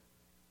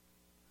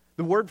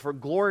 The word for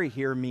glory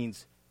here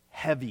means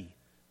heavy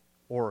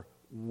or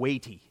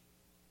weighty.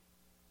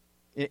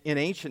 In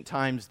ancient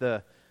times,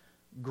 the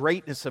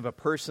greatness of a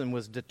person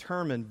was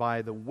determined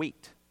by the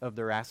weight of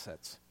their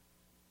assets.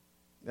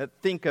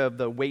 Think of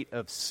the weight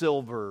of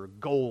silver,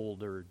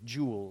 gold, or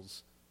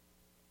jewels.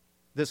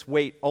 This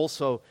weight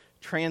also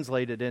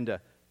translated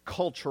into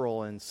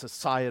cultural and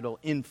societal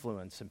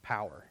influence and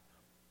power.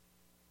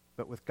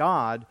 But with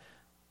God,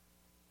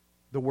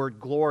 the word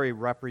glory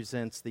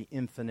represents the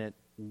infinite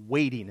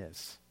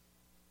weightiness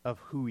of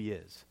who he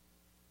is.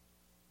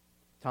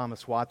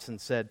 Thomas Watson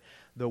said,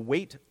 the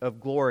weight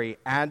of glory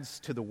adds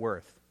to the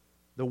worth.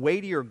 The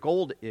weightier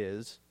gold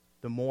is,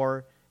 the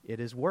more it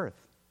is worth.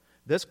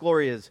 This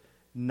glory is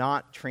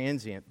not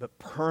transient, but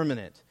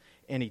permanent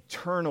and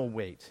eternal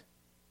weight.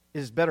 It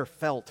is better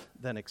felt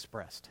than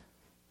expressed.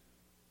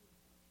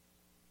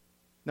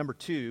 Number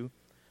two,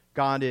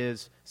 God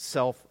is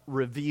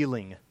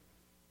self-revealing.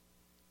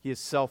 He is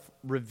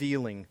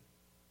self-revealing.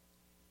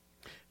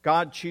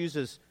 God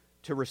chooses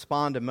to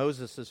respond to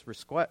Moses'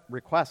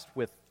 request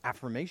with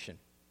affirmation.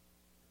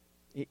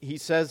 He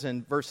says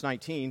in verse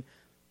 19,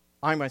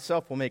 I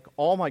myself will make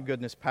all my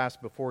goodness pass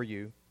before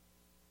you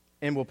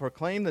and will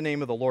proclaim the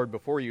name of the Lord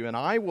before you, and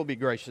I will be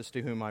gracious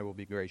to whom I will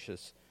be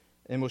gracious,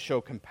 and will show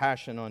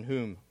compassion on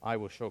whom I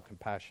will show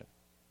compassion.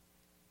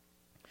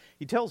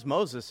 He tells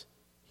Moses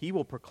he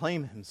will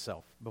proclaim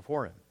himself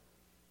before him.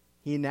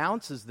 He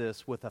announces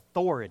this with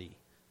authority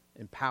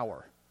and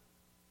power.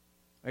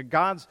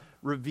 God's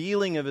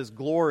revealing of his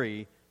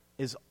glory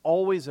is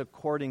always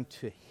according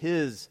to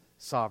his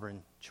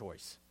sovereign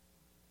choice.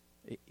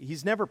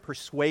 He's never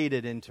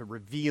persuaded into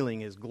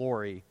revealing his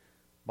glory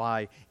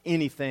by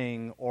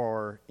anything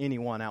or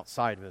anyone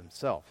outside of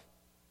himself.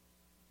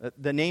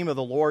 The name of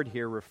the Lord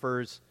here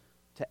refers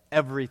to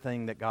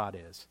everything that God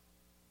is.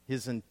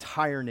 His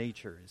entire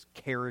nature, his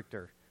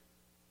character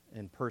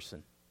and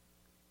person.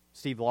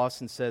 Steve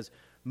Lawson says,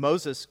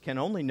 Moses can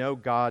only know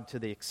God to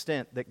the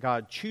extent that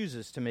God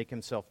chooses to make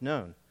himself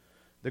known.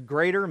 The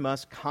greater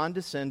must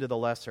condescend to the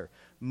lesser.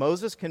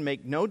 Moses can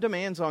make no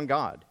demands on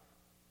God.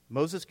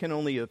 Moses can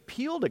only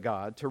appeal to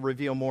God to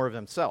reveal more of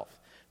himself.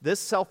 This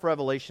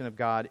self-revelation of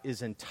God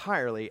is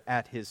entirely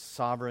at his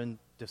sovereign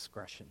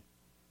discretion.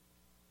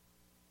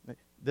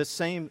 The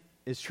same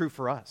is true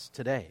for us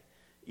today.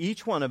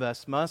 Each one of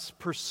us must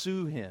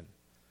pursue him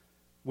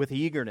with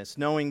eagerness,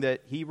 knowing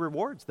that he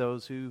rewards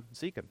those who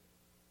seek him.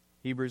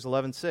 Hebrews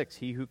 11:6,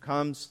 he who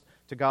comes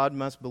to God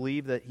must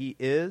believe that he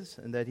is,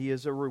 and that he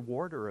is a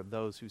rewarder of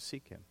those who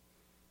seek him.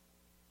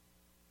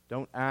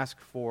 Don't ask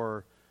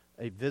for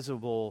a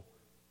visible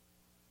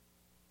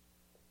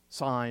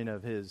sign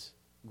of his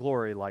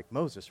glory like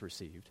Moses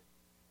received,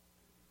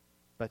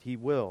 but he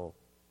will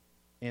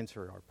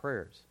answer our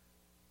prayers.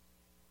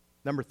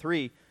 Number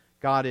three,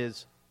 God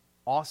is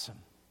awesome.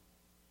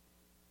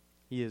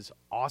 He is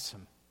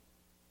awesome.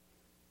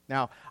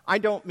 Now, I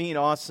don't mean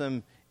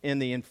awesome in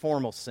the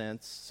informal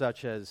sense,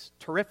 such as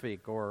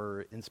terrific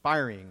or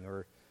inspiring,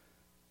 or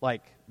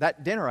like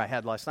that dinner I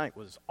had last night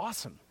was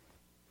awesome.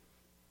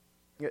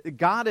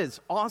 God is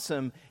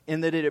awesome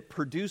in that it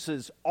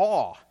produces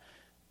awe.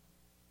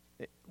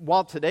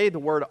 While today the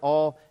word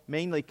awe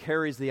mainly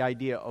carries the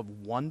idea of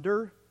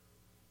wonder,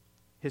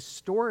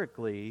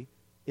 historically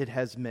it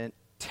has meant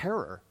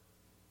terror.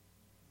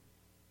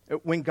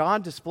 When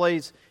God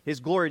displays His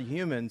glory to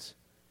humans,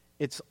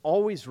 it's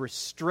always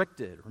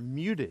restricted or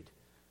muted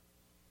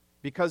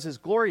because His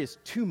glory is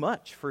too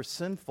much for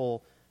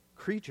sinful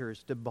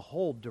creatures to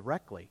behold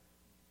directly.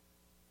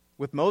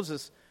 With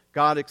Moses,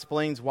 God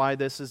explains why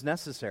this is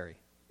necessary.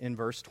 In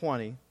verse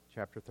 20,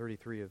 chapter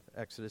 33 of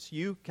Exodus,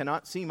 "You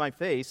cannot see my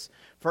face,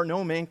 for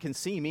no man can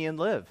see me and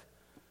live."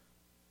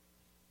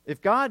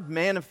 If God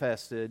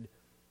manifested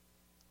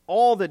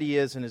all that He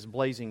is in His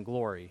blazing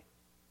glory,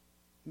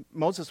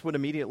 Moses would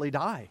immediately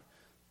die.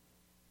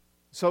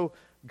 So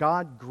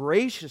God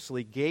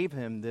graciously gave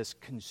him this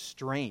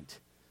constraint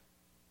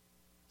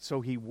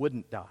so he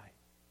wouldn't die.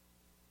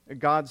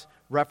 God's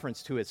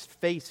reference to His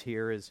face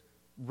here is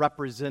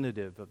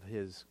representative of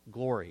His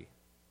glory.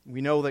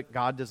 We know that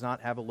God does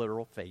not have a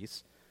literal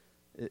face.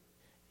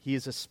 He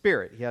is a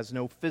spirit. He has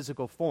no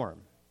physical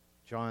form.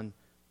 John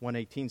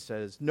 1:18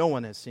 says, "No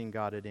one has seen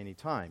God at any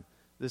time."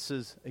 This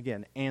is,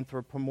 again,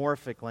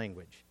 anthropomorphic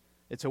language.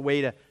 It's a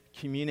way to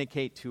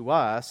communicate to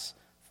us,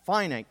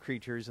 finite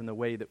creatures, in the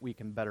way that we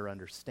can better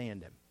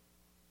understand Him.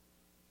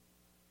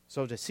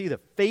 So to see the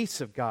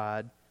face of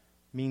God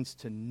means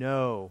to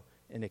know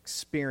and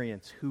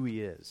experience who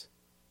He is.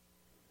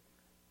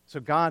 So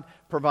God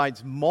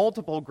provides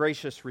multiple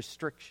gracious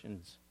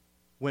restrictions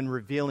when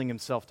revealing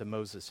Himself to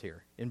Moses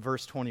here. In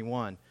verse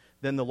 21,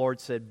 "Then the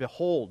Lord said,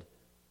 'Behold,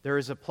 there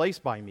is a place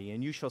by me,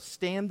 and you shall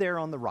stand there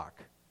on the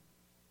rock.'"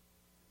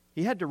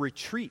 He had to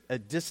retreat a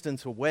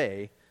distance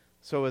away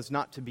so as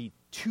not to be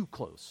too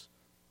close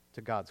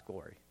to God's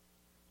glory.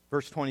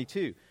 Verse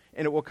 22,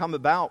 "And it will come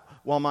about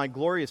while my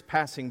glory is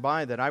passing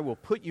by that I will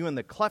put you in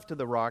the cleft of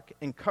the rock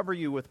and cover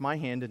you with my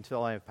hand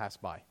until I have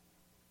passed by."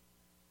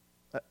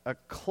 A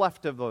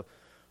cleft of a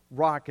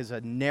rock is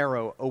a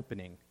narrow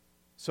opening.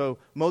 So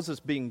Moses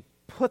being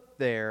put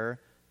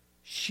there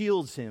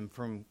shields him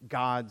from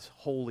God's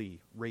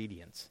holy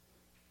radiance.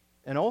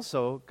 And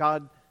also,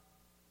 God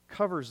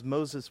covers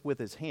Moses with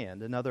His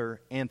hand,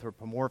 another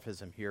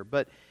anthropomorphism here,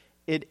 but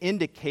it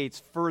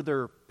indicates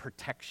further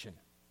protection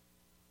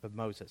of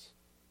Moses.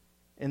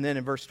 And then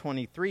in verse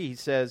 23, He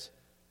says,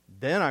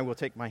 "Then I will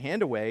take my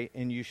hand away,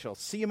 and you shall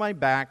see my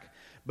back,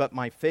 but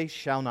my face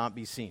shall not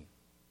be seen."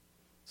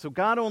 So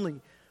God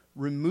only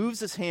removes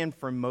His hand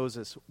from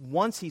Moses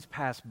once he's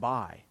passed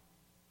by.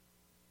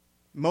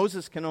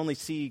 Moses can only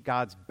see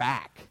God's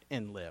back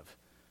and live.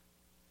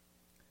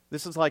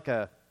 This is like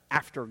a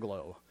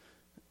afterglow,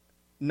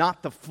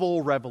 not the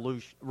full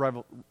revelation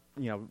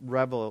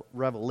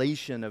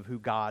of who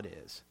God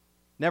is.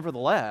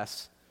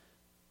 Nevertheless,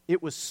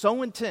 it was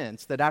so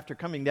intense that after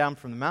coming down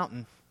from the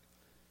mountain,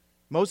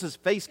 Moses'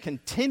 face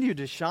continued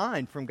to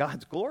shine from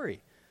God's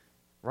glory,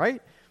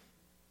 right?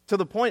 To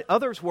the point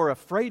others were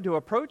afraid to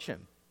approach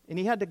him, and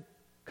he had to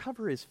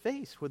cover his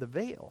face with a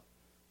veil.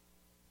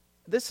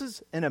 This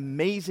is an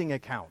amazing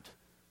account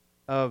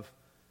of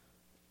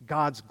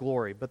God's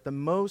glory, but the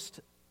most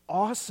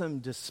awesome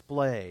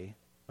display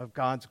of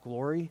God's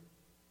glory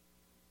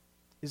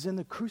is in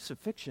the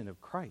crucifixion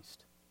of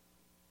Christ.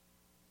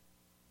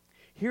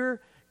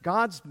 Here,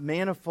 God's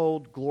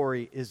manifold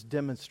glory is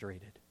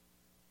demonstrated.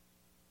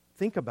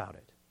 Think about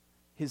it.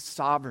 His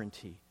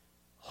sovereignty,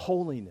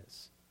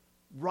 holiness,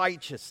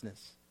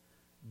 righteousness,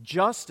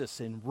 justice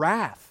and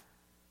wrath,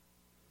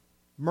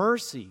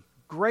 mercy,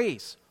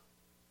 grace,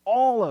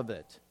 all of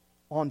it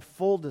on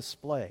full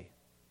display.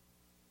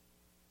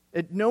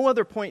 At no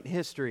other point in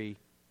history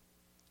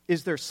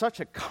is there such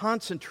a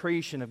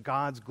concentration of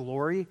God's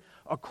glory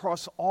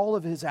across all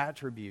of His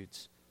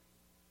attributes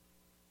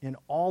in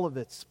all of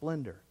its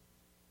splendor.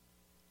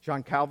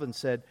 John Calvin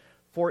said,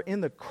 "For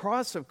in the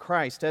cross of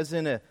Christ, as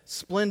in a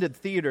splendid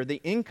theater,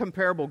 the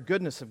incomparable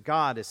goodness of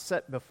God is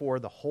set before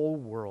the whole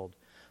world.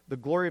 The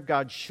glory of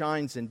God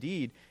shines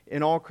indeed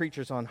in all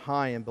creatures on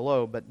high and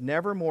below, but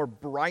never more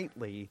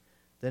brightly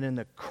than in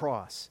the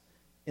cross.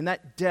 In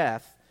that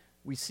death,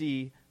 we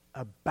see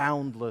a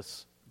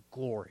boundless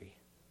glory."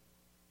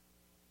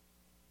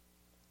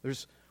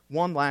 There's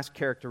one last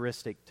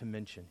characteristic to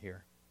mention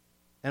here,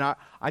 and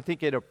I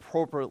think it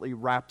appropriately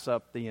wraps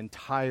up the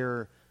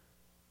entire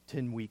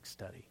 10-week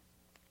study.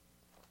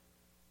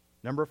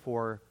 Number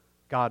 4,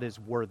 God is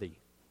worthy.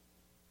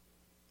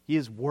 He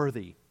is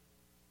worthy.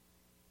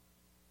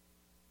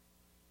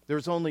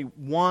 There's only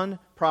one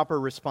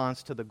proper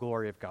response to the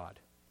glory of God,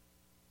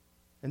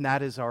 and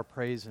that is our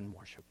praise and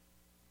worship.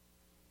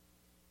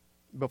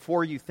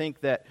 Before you think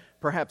that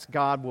perhaps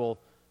God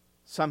will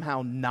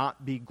somehow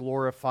not be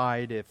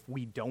glorified if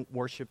we don't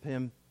worship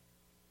Him,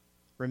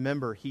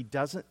 remember, He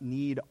doesn't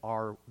need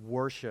our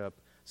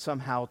worship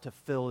somehow to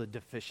fill a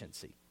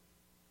deficiency.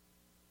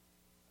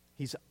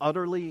 He's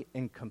utterly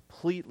and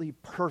completely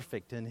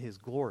perfect in His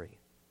glory.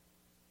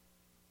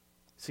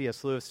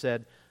 C.S. Lewis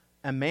said,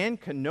 "A man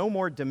can no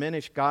more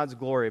diminish God's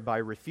glory by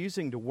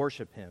refusing to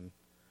worship Him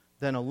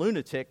than a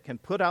lunatic can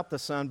put out the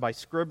sun by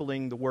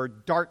scribbling the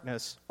word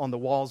darkness on the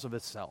walls of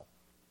his cell.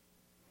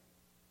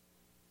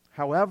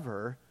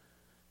 However,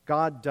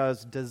 God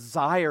does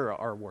desire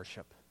our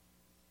worship,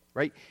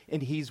 right?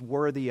 And He's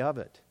worthy of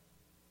it.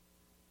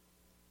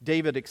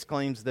 David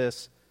exclaims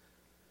this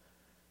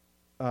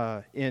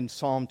in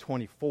Psalm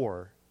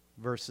 24,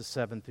 verses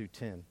 7 through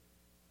 10.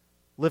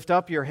 Lift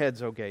up your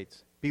heads, O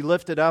gates. Be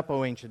lifted up,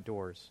 O ancient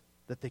doors,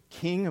 that the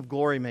King of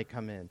glory may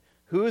come in.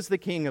 Who is the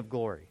King of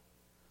glory?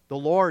 The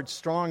Lord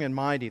strong and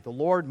mighty, the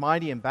Lord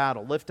mighty in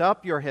battle. Lift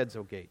up your heads,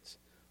 O gates.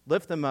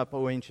 Lift them up,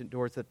 O ancient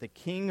doors, that the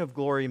King of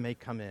glory may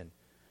come in.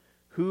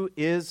 Who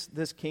is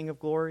this King of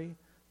glory?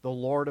 The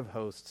Lord of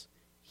hosts.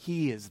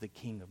 He is the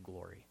King of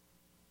glory.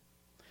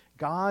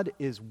 God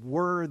is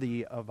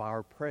worthy of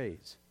our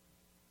praise.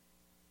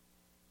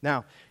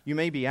 Now, you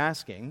may be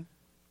asking,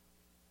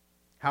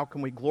 how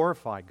can we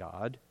glorify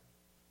God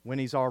when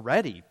He's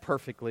already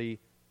perfectly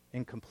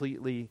and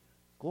completely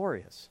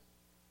glorious?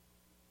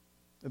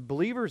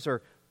 Believers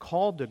are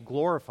called to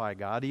glorify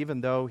God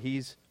even though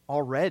He's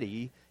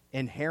already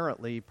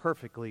inherently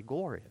perfectly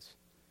glorious.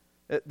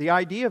 The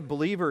idea of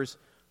believers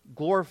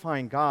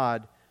glorifying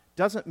God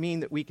doesn't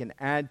mean that we can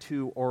add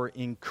to or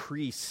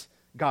increase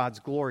God's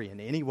glory in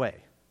any way.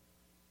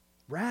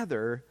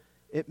 Rather,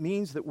 it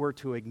means that we're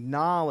to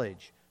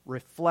acknowledge,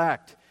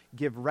 reflect,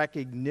 give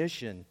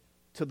recognition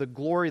to the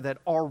glory that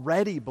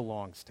already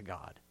belongs to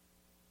God.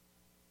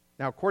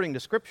 Now, according to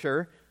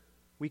Scripture,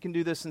 we can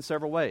do this in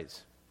several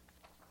ways.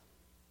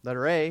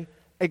 Letter A,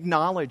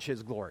 acknowledge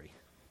His glory.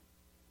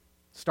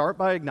 Start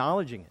by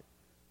acknowledging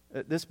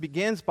it. This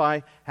begins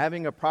by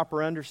having a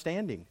proper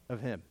understanding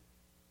of Him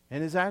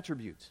and His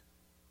attributes.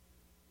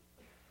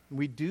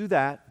 We do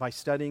that by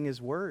studying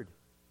His Word.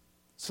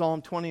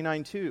 Psalm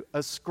 29:2,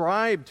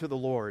 ascribe to the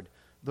Lord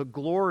the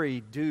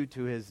glory due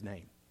to His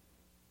name.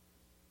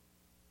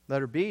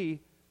 Letter B,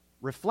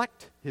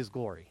 reflect His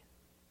glory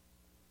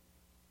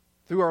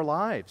through our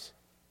lives,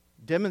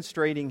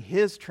 demonstrating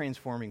His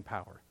transforming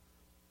power.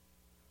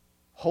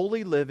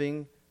 Holy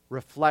living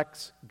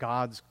reflects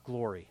God's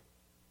glory,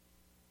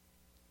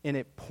 and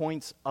it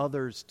points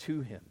others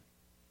to Him.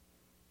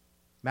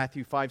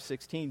 Matthew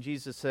 5:16,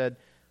 Jesus said,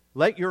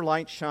 let your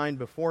light shine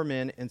before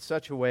men in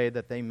such a way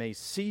that they may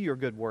see your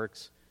good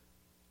works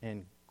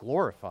and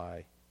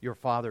glorify your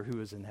Father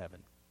who is in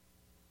heaven.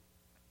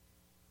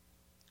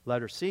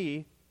 Letter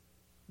C,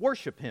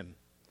 worship Him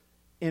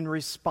in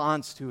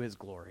response to His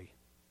glory.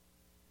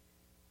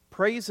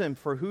 Praise Him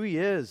for who He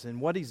is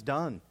and what He's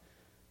done.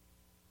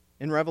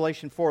 In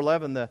Revelation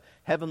 4:11, the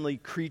heavenly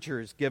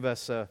creatures give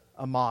us a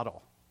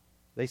model.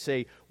 They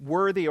say,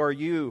 worthy are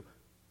you,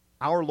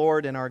 our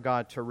Lord and our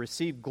God, to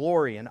receive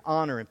glory and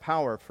honor and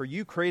power, for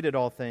you created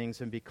all things,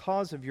 and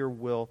because of your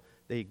will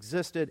they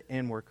existed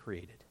and were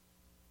created.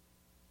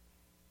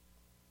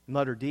 And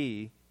letter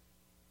D,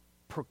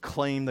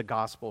 proclaim the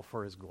gospel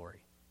for His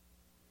glory.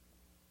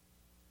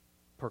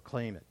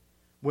 Proclaim it.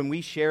 When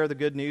we share the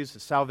good news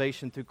of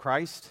salvation through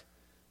Christ,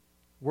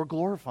 we're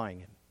glorifying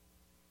Him.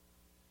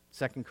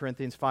 2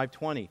 Corinthians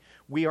 5:20,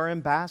 we are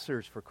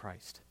ambassadors for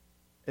Christ,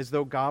 as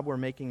though God were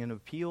making an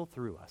appeal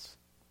through us.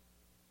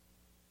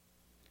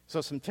 So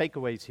some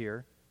takeaways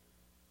here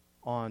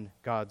on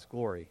God's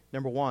glory.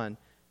 Number one,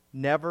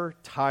 never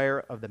tire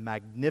of the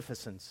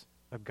magnificence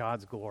of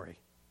God's glory.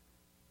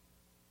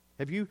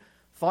 Have you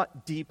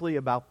thought deeply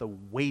about the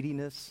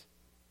weightiness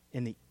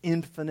and the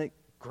infinite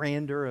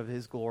grandeur of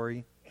His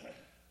glory?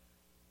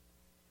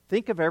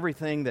 Think of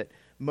everything that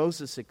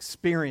Moses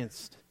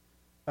experienced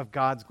of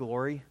God's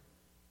glory,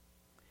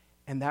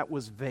 and that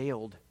was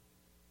veiled.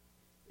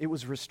 It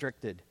was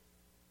restricted.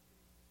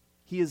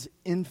 He is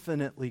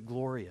infinitely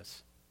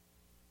glorious.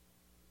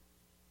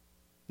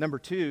 Number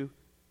two,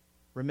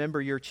 remember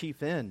your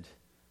chief end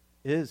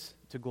is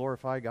to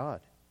glorify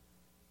God.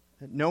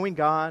 Knowing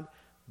God,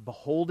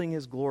 beholding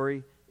His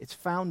glory, it's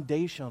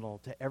foundational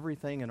to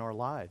everything in our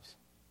lives.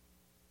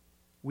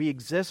 We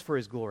exist for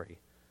His glory.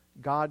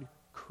 God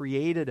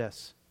created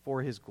us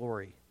for His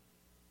glory,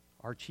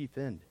 our chief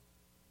end.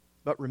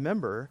 But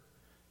remember,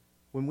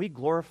 when we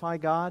glorify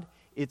God,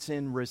 it's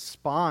in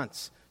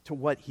response to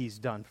what He's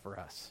done for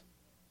us,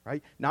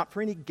 right? Not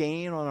for any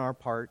gain on our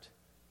part,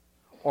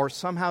 or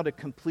somehow to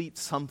complete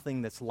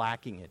something that's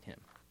lacking in Him.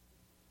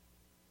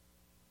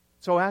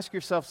 So ask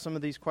yourself some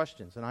of these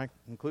questions, and I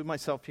include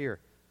myself here.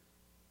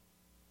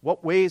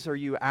 What ways are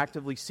you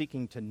actively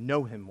seeking to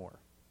know Him more?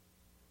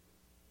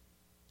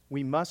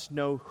 We must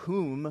know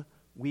whom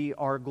we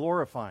are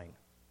glorifying.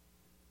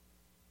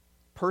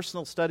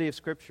 Personal study of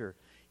Scripture,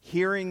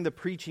 hearing the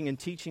preaching and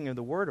teaching of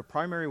the Word are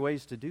primary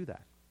ways to do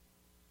that.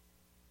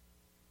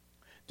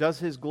 Does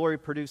His glory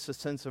produce a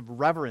sense of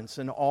reverence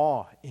and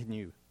awe in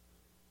you?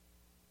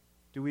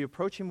 Do we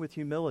approach Him with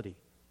humility,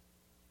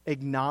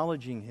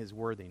 acknowledging His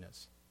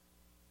worthiness?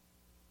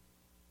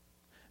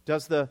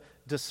 Does the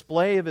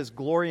display of His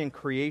glory in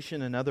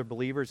creation and other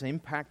believers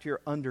impact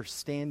your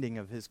understanding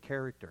of His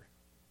character?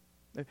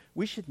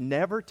 We should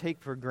never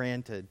take for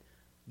granted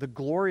the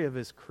glory of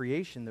His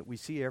creation that we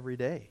see every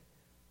day.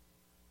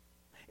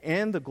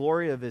 and the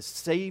glory of His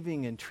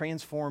saving and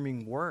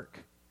transforming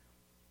work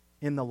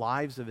in the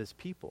lives of His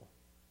people.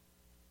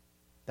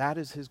 That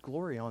is His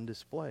glory on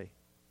display.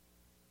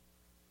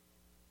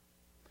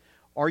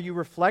 Are you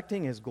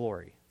reflecting His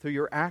glory through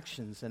your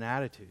actions and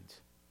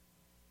attitudes?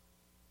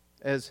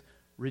 As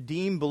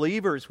redeemed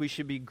believers, we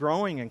should be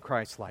growing in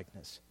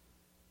Christ-likeness,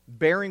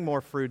 bearing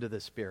more fruit of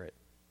the Spirit.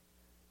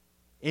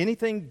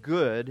 Anything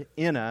good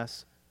in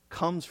us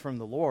comes from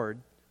the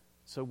Lord,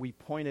 so we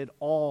point it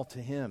all to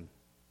Him.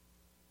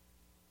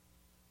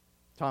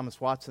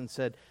 Thomas Watson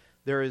said,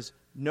 "There is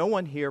no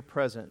one here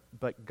present,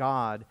 but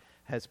God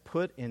has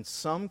put in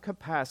some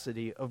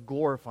capacity of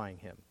glorifying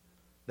Him.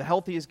 The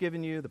health He has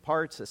given you, the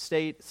parts,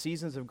 estate,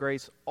 seasons of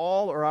grace,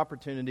 all are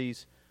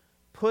opportunities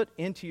put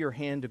into your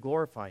hand to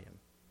glorify Him.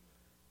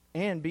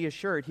 And be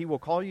assured, He will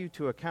call you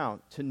to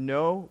account to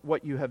know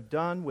what you have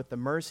done with the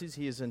mercies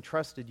He has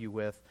entrusted you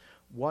with,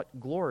 what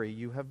glory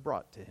you have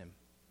brought to Him."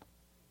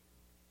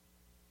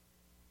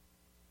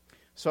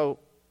 So,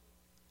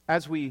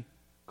 as we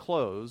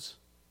close,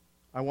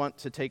 I want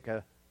to take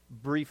a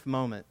brief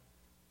moment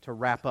to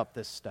wrap up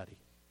this study.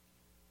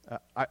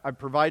 I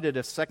provided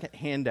a second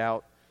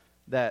handout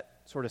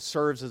that sort of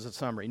serves as a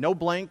summary. No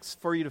blanks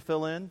for you to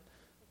fill in,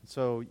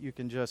 so you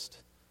can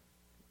just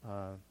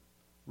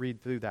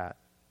read through that.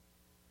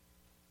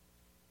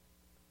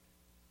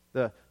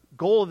 The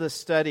goal of this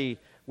study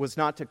was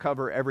not to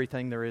cover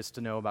everything there is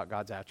to know about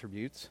God's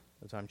attributes,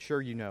 as I'm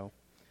sure you know,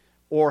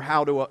 or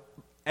how to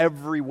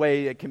every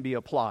way it can be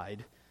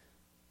applied.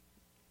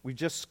 We've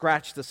just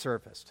scratched the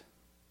surface.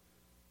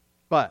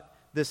 But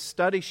this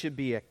study should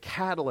be a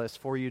catalyst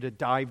for you to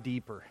dive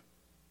deeper.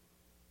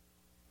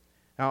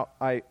 Now,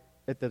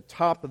 at the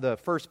top of the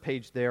first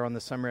page there on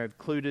the summary, I've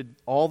included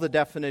all the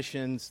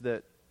definitions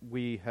that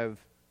we have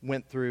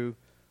went through.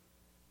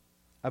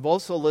 I've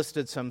also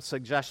listed some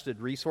suggested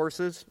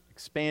resources,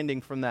 expanding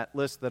from that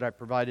list that I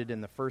provided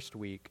in the first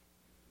week.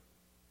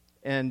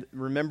 And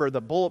remember,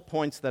 the bullet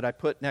points that I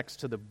put next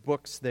to the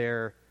books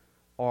there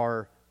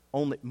are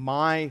only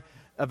my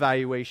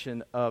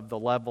evaluation of the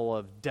level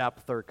of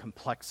depth or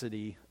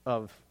complexity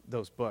of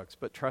those books.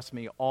 But trust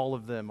me, all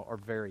of them are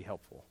very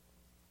helpful.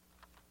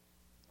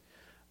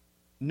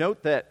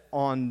 Note that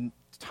on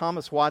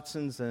Thomas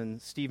Watson's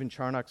and Stephen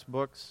Charnock's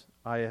books,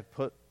 I have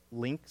put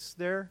links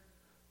there.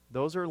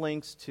 Those are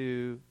links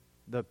to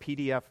the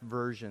PDF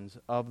versions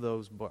of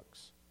those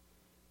books.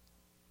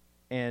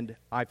 And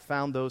I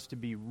found those to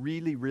be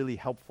really, really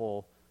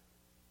helpful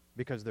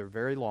because they're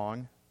very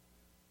long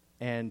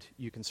and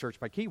you can search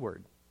by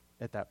keyword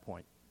at that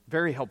point.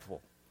 Very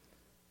helpful.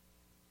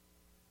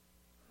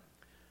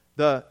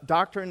 The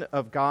Doctrine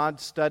of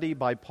God study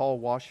by Paul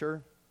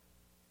Washer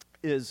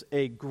is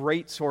a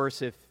great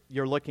source if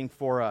you're looking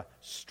for a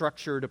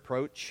structured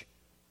approach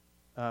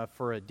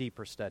for a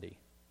deeper study.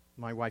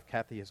 My wife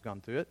Kathy has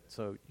gone through it,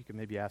 so you can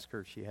maybe ask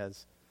her if she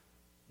has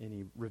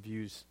any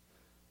reviews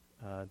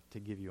to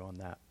give you on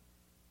that.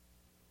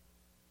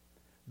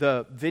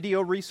 The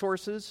video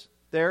resources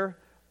there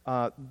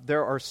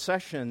are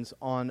sessions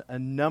on a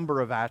number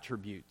of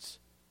attributes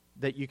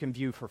that you can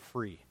view for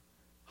free.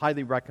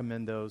 Highly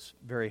recommend those,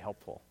 very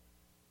helpful.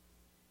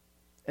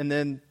 And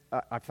then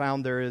I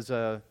found there is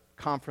a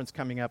conference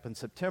coming up in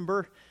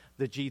September,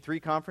 the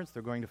G3 conference.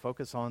 They're going to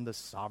focus on the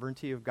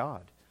sovereignty of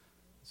God.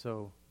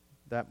 So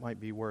that might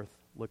be worth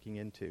looking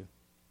into.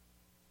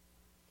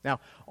 Now,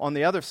 on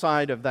the other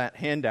side of that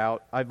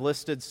handout, I've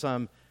listed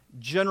some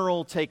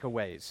general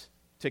takeaways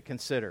to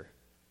consider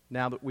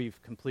now that we've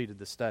completed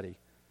the study.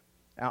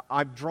 Now,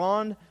 I've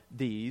drawn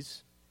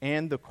these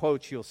and the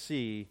quotes you'll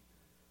see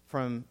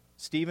from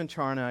Stephen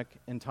Charnock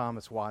and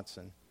Thomas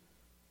Watson,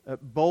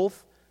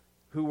 both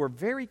who were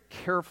very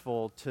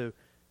careful to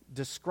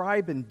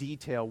describe in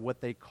detail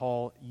what they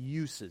call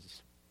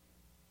uses,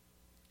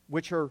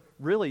 which are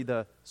really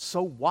the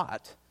so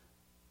what,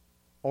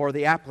 or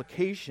the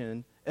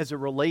application as it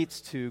relates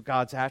to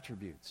God's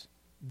attributes.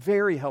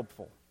 Very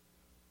helpful.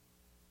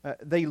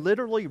 They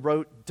literally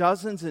wrote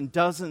dozens and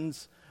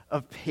dozens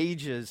of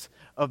pages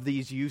of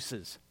these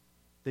uses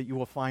that you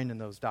will find in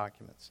those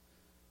documents.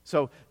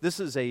 So this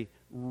is a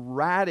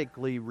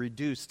radically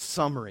reduced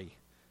summary.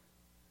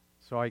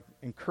 So I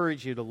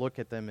encourage you to look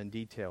at them in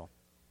detail.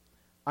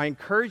 I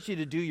encourage you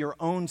to do your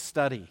own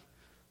study.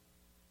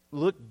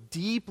 Look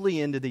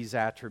deeply into these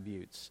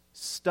attributes.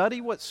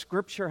 Study what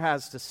Scripture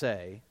has to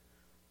say,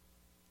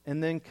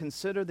 and then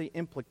consider the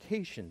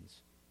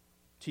implications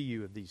to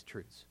you of these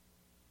truths.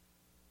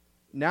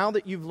 Now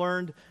that you've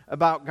learned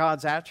about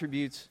God's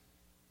attributes,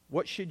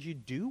 what should you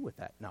do with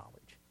that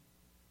knowledge?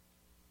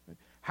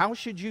 How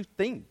should you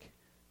think?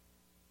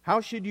 How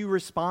should you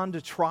respond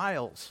to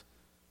trials?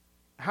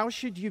 How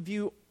should you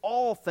view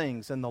all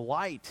things in the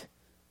light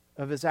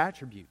of His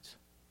attributes?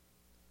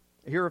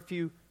 Here are a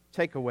few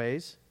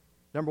takeaways.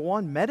 Number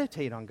one,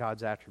 meditate on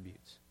God's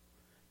attributes.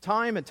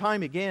 Time and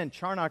time again,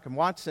 Charnock and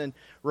Watson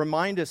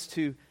remind us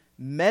to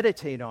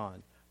meditate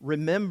on,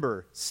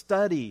 remember,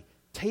 study,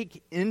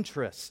 take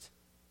interest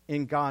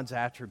in God's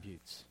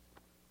attributes.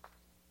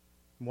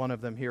 one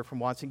of them here from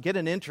Watson, get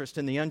an interest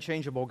in the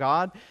unchangeable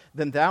God,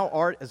 then thou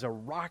art as a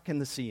rock in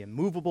the sea,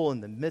 immovable in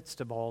the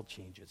midst of all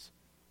changes.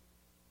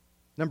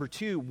 Number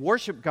 2,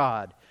 worship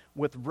God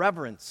with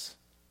reverence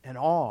and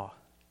awe,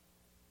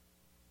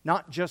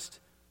 not just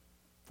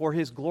for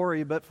His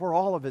glory, but for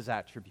all of His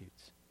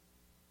attributes.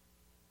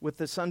 With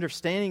this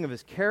understanding of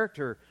His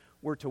character,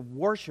 we're to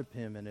worship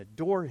Him and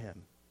adore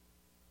Him.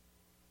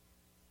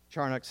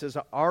 Charnock says,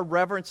 our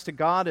reverence to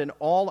God and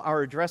all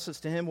our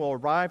addresses to Him will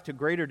arrive to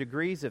greater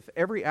degrees if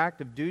every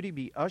act of duty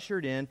be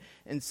ushered in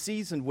and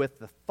seasoned with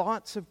the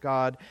thoughts of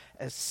God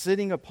as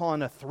sitting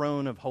upon a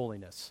throne of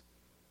holiness.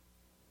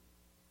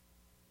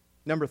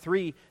 Number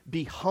 3,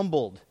 be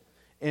humbled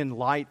in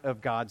light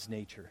of God's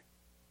nature.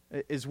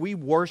 As we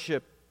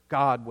worship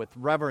God with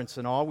reverence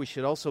and awe, we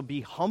should also be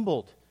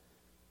humbled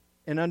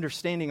in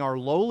understanding our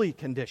lowly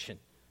condition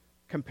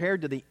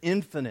compared to the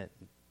infinite,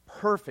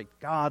 perfect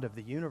God of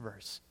the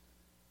universe.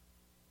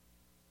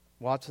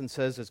 Watson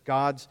says, as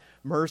God's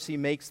mercy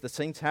makes the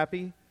saints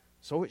happy,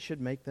 so it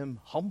should make them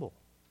humble.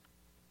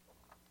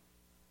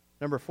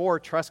 Number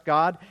 4, trust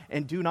God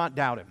and do not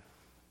doubt Him.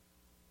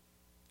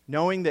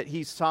 Knowing that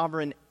He's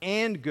sovereign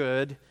and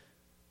good,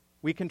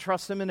 we can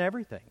trust Him in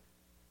everything.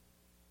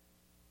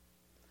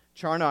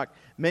 Charnock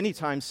many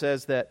times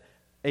says that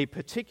a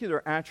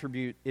particular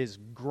attribute is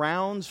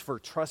grounds for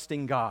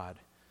trusting God.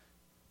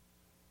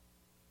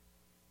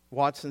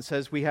 Watson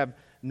says we have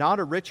not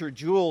a richer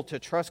jewel to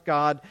trust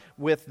God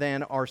with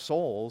than our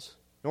souls,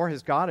 nor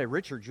has God a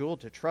richer jewel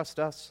to trust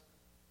us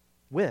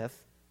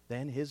with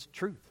than His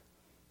truth.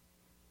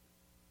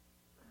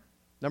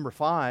 Number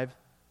 5,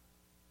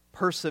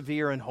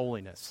 persevere in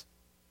holiness.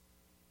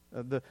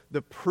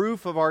 The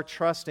proof of our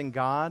trust in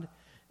God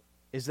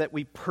is that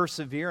we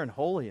persevere in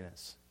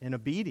holiness, in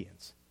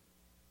obedience.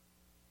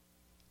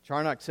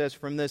 Charnock says,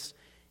 from this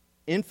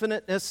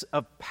infiniteness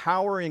of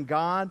power in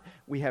God,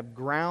 we have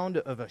ground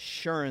of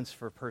assurance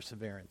for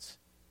perseverance.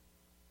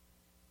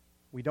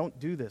 We don't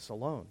do this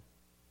alone.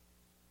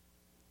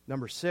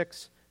 Number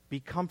 6, be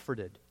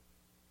comforted.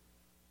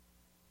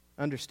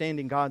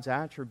 Understanding God's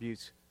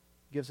attributes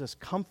gives us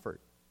comfort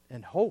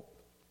and hope.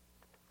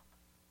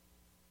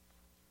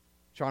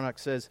 Charnock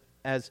says,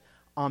 as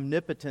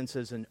omnipotence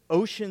is an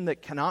ocean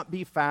that cannot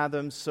be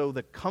fathomed, so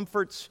the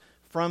comforts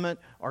from it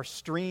are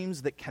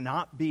streams that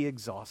cannot be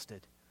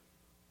exhausted.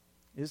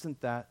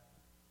 Isn't that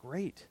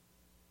great?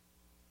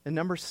 And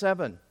number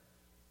 7,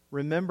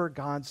 remember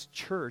God's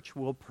church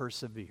will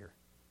persevere.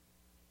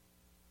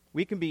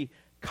 We can be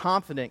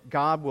confident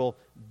God will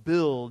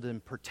build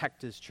and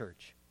protect His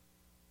church,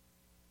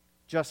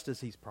 just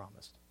as He's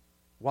promised.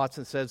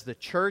 Watson says, the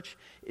church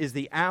is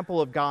the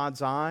apple of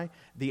God's eye.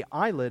 The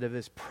eyelid of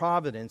His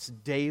providence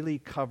daily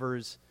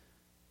covers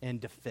and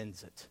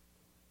defends it.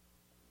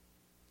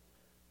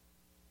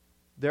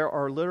 There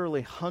are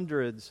literally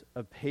hundreds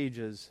of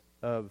pages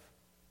of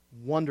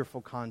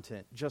wonderful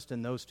content just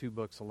in those 2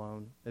 books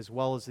alone, as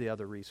well as the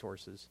other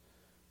resources.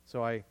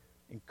 So I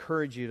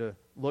encourage you to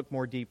look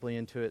more deeply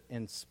into it,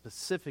 and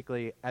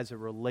specifically as it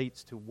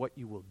relates to what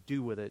you will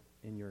do with it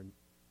in your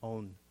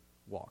own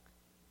walk.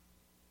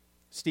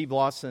 Steve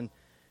Lawson,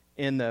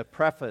 in the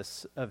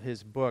preface of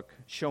his book,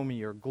 Show Me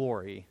Your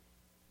Glory,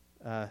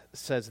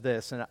 says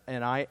this,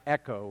 and I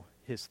echo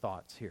his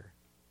thoughts here.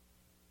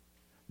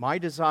 My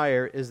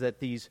desire is that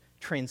these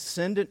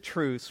transcendent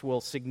truths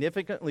will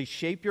significantly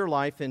shape your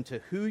life into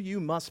who you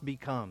must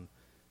become.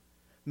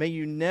 May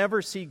you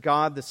never see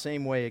God the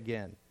same way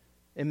again,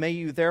 and may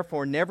you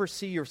therefore never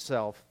see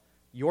yourself,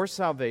 your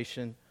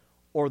salvation,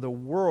 or the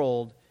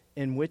world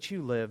in which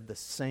you live the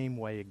same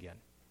way again.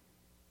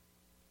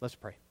 Let's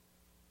pray.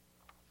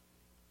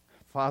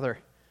 Father,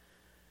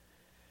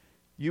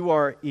 You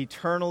are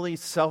eternally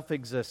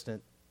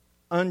self-existent,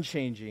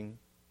 unchanging,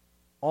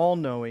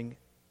 all-knowing,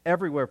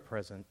 everywhere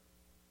present,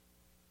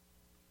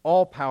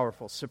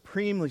 all-powerful,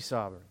 supremely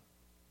sovereign,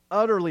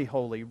 utterly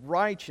holy,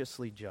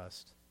 righteously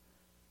just,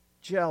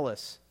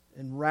 jealous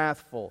and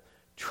wrathful,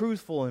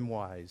 truthful and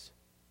wise,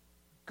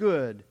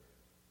 good,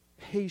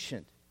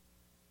 patient,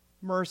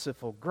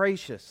 merciful,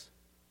 gracious,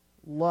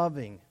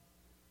 loving,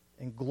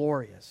 and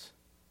glorious.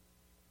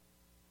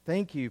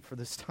 Thank you for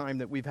this time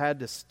that we've had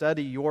to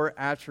study your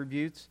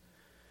attributes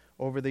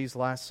over these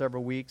last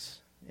several weeks.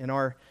 In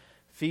our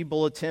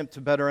feeble attempt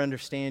to better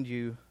understand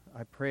you,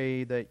 I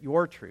pray that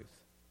your truth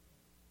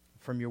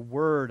from your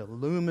word,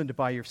 illumined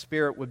by your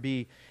Spirit, would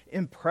be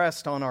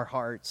impressed on our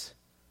hearts,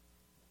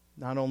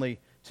 not only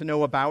to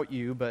know about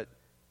you, but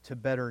to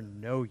better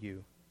know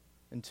you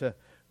and to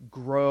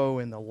grow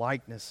in the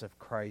likeness of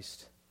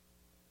Christ.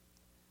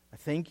 I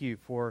thank you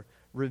for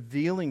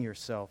revealing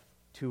yourself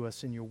to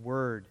us in your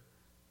word.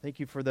 Thank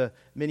you for the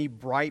many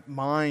bright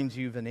minds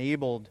you've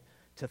enabled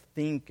to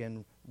think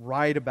and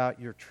write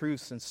about your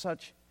truths in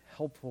such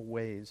helpful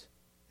ways.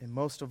 And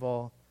most of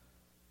all,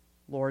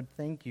 Lord,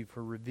 thank you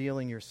for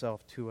revealing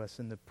yourself to us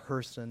in the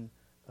person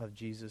of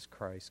Jesus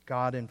Christ,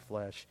 God in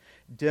flesh,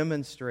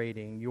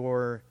 demonstrating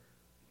your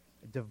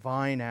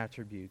divine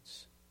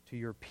attributes to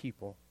your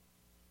people.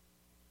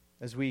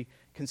 As we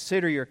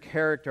consider your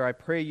character, I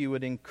pray you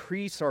would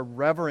increase our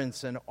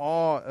reverence and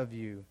awe of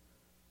you.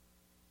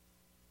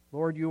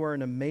 Lord, you are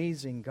an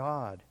amazing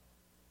God.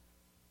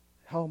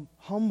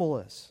 Humble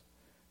us.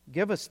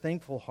 Give us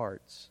thankful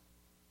hearts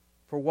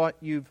for what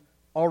you've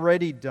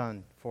already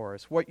done for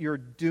us, what you're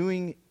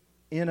doing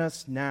in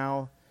us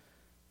now,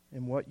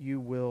 and what you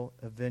will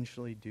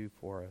eventually do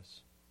for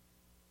us.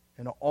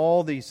 And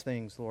all these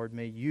things, Lord,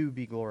 may you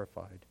be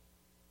glorified.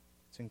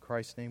 It's in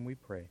Christ's name we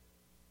pray.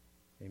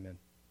 Amen.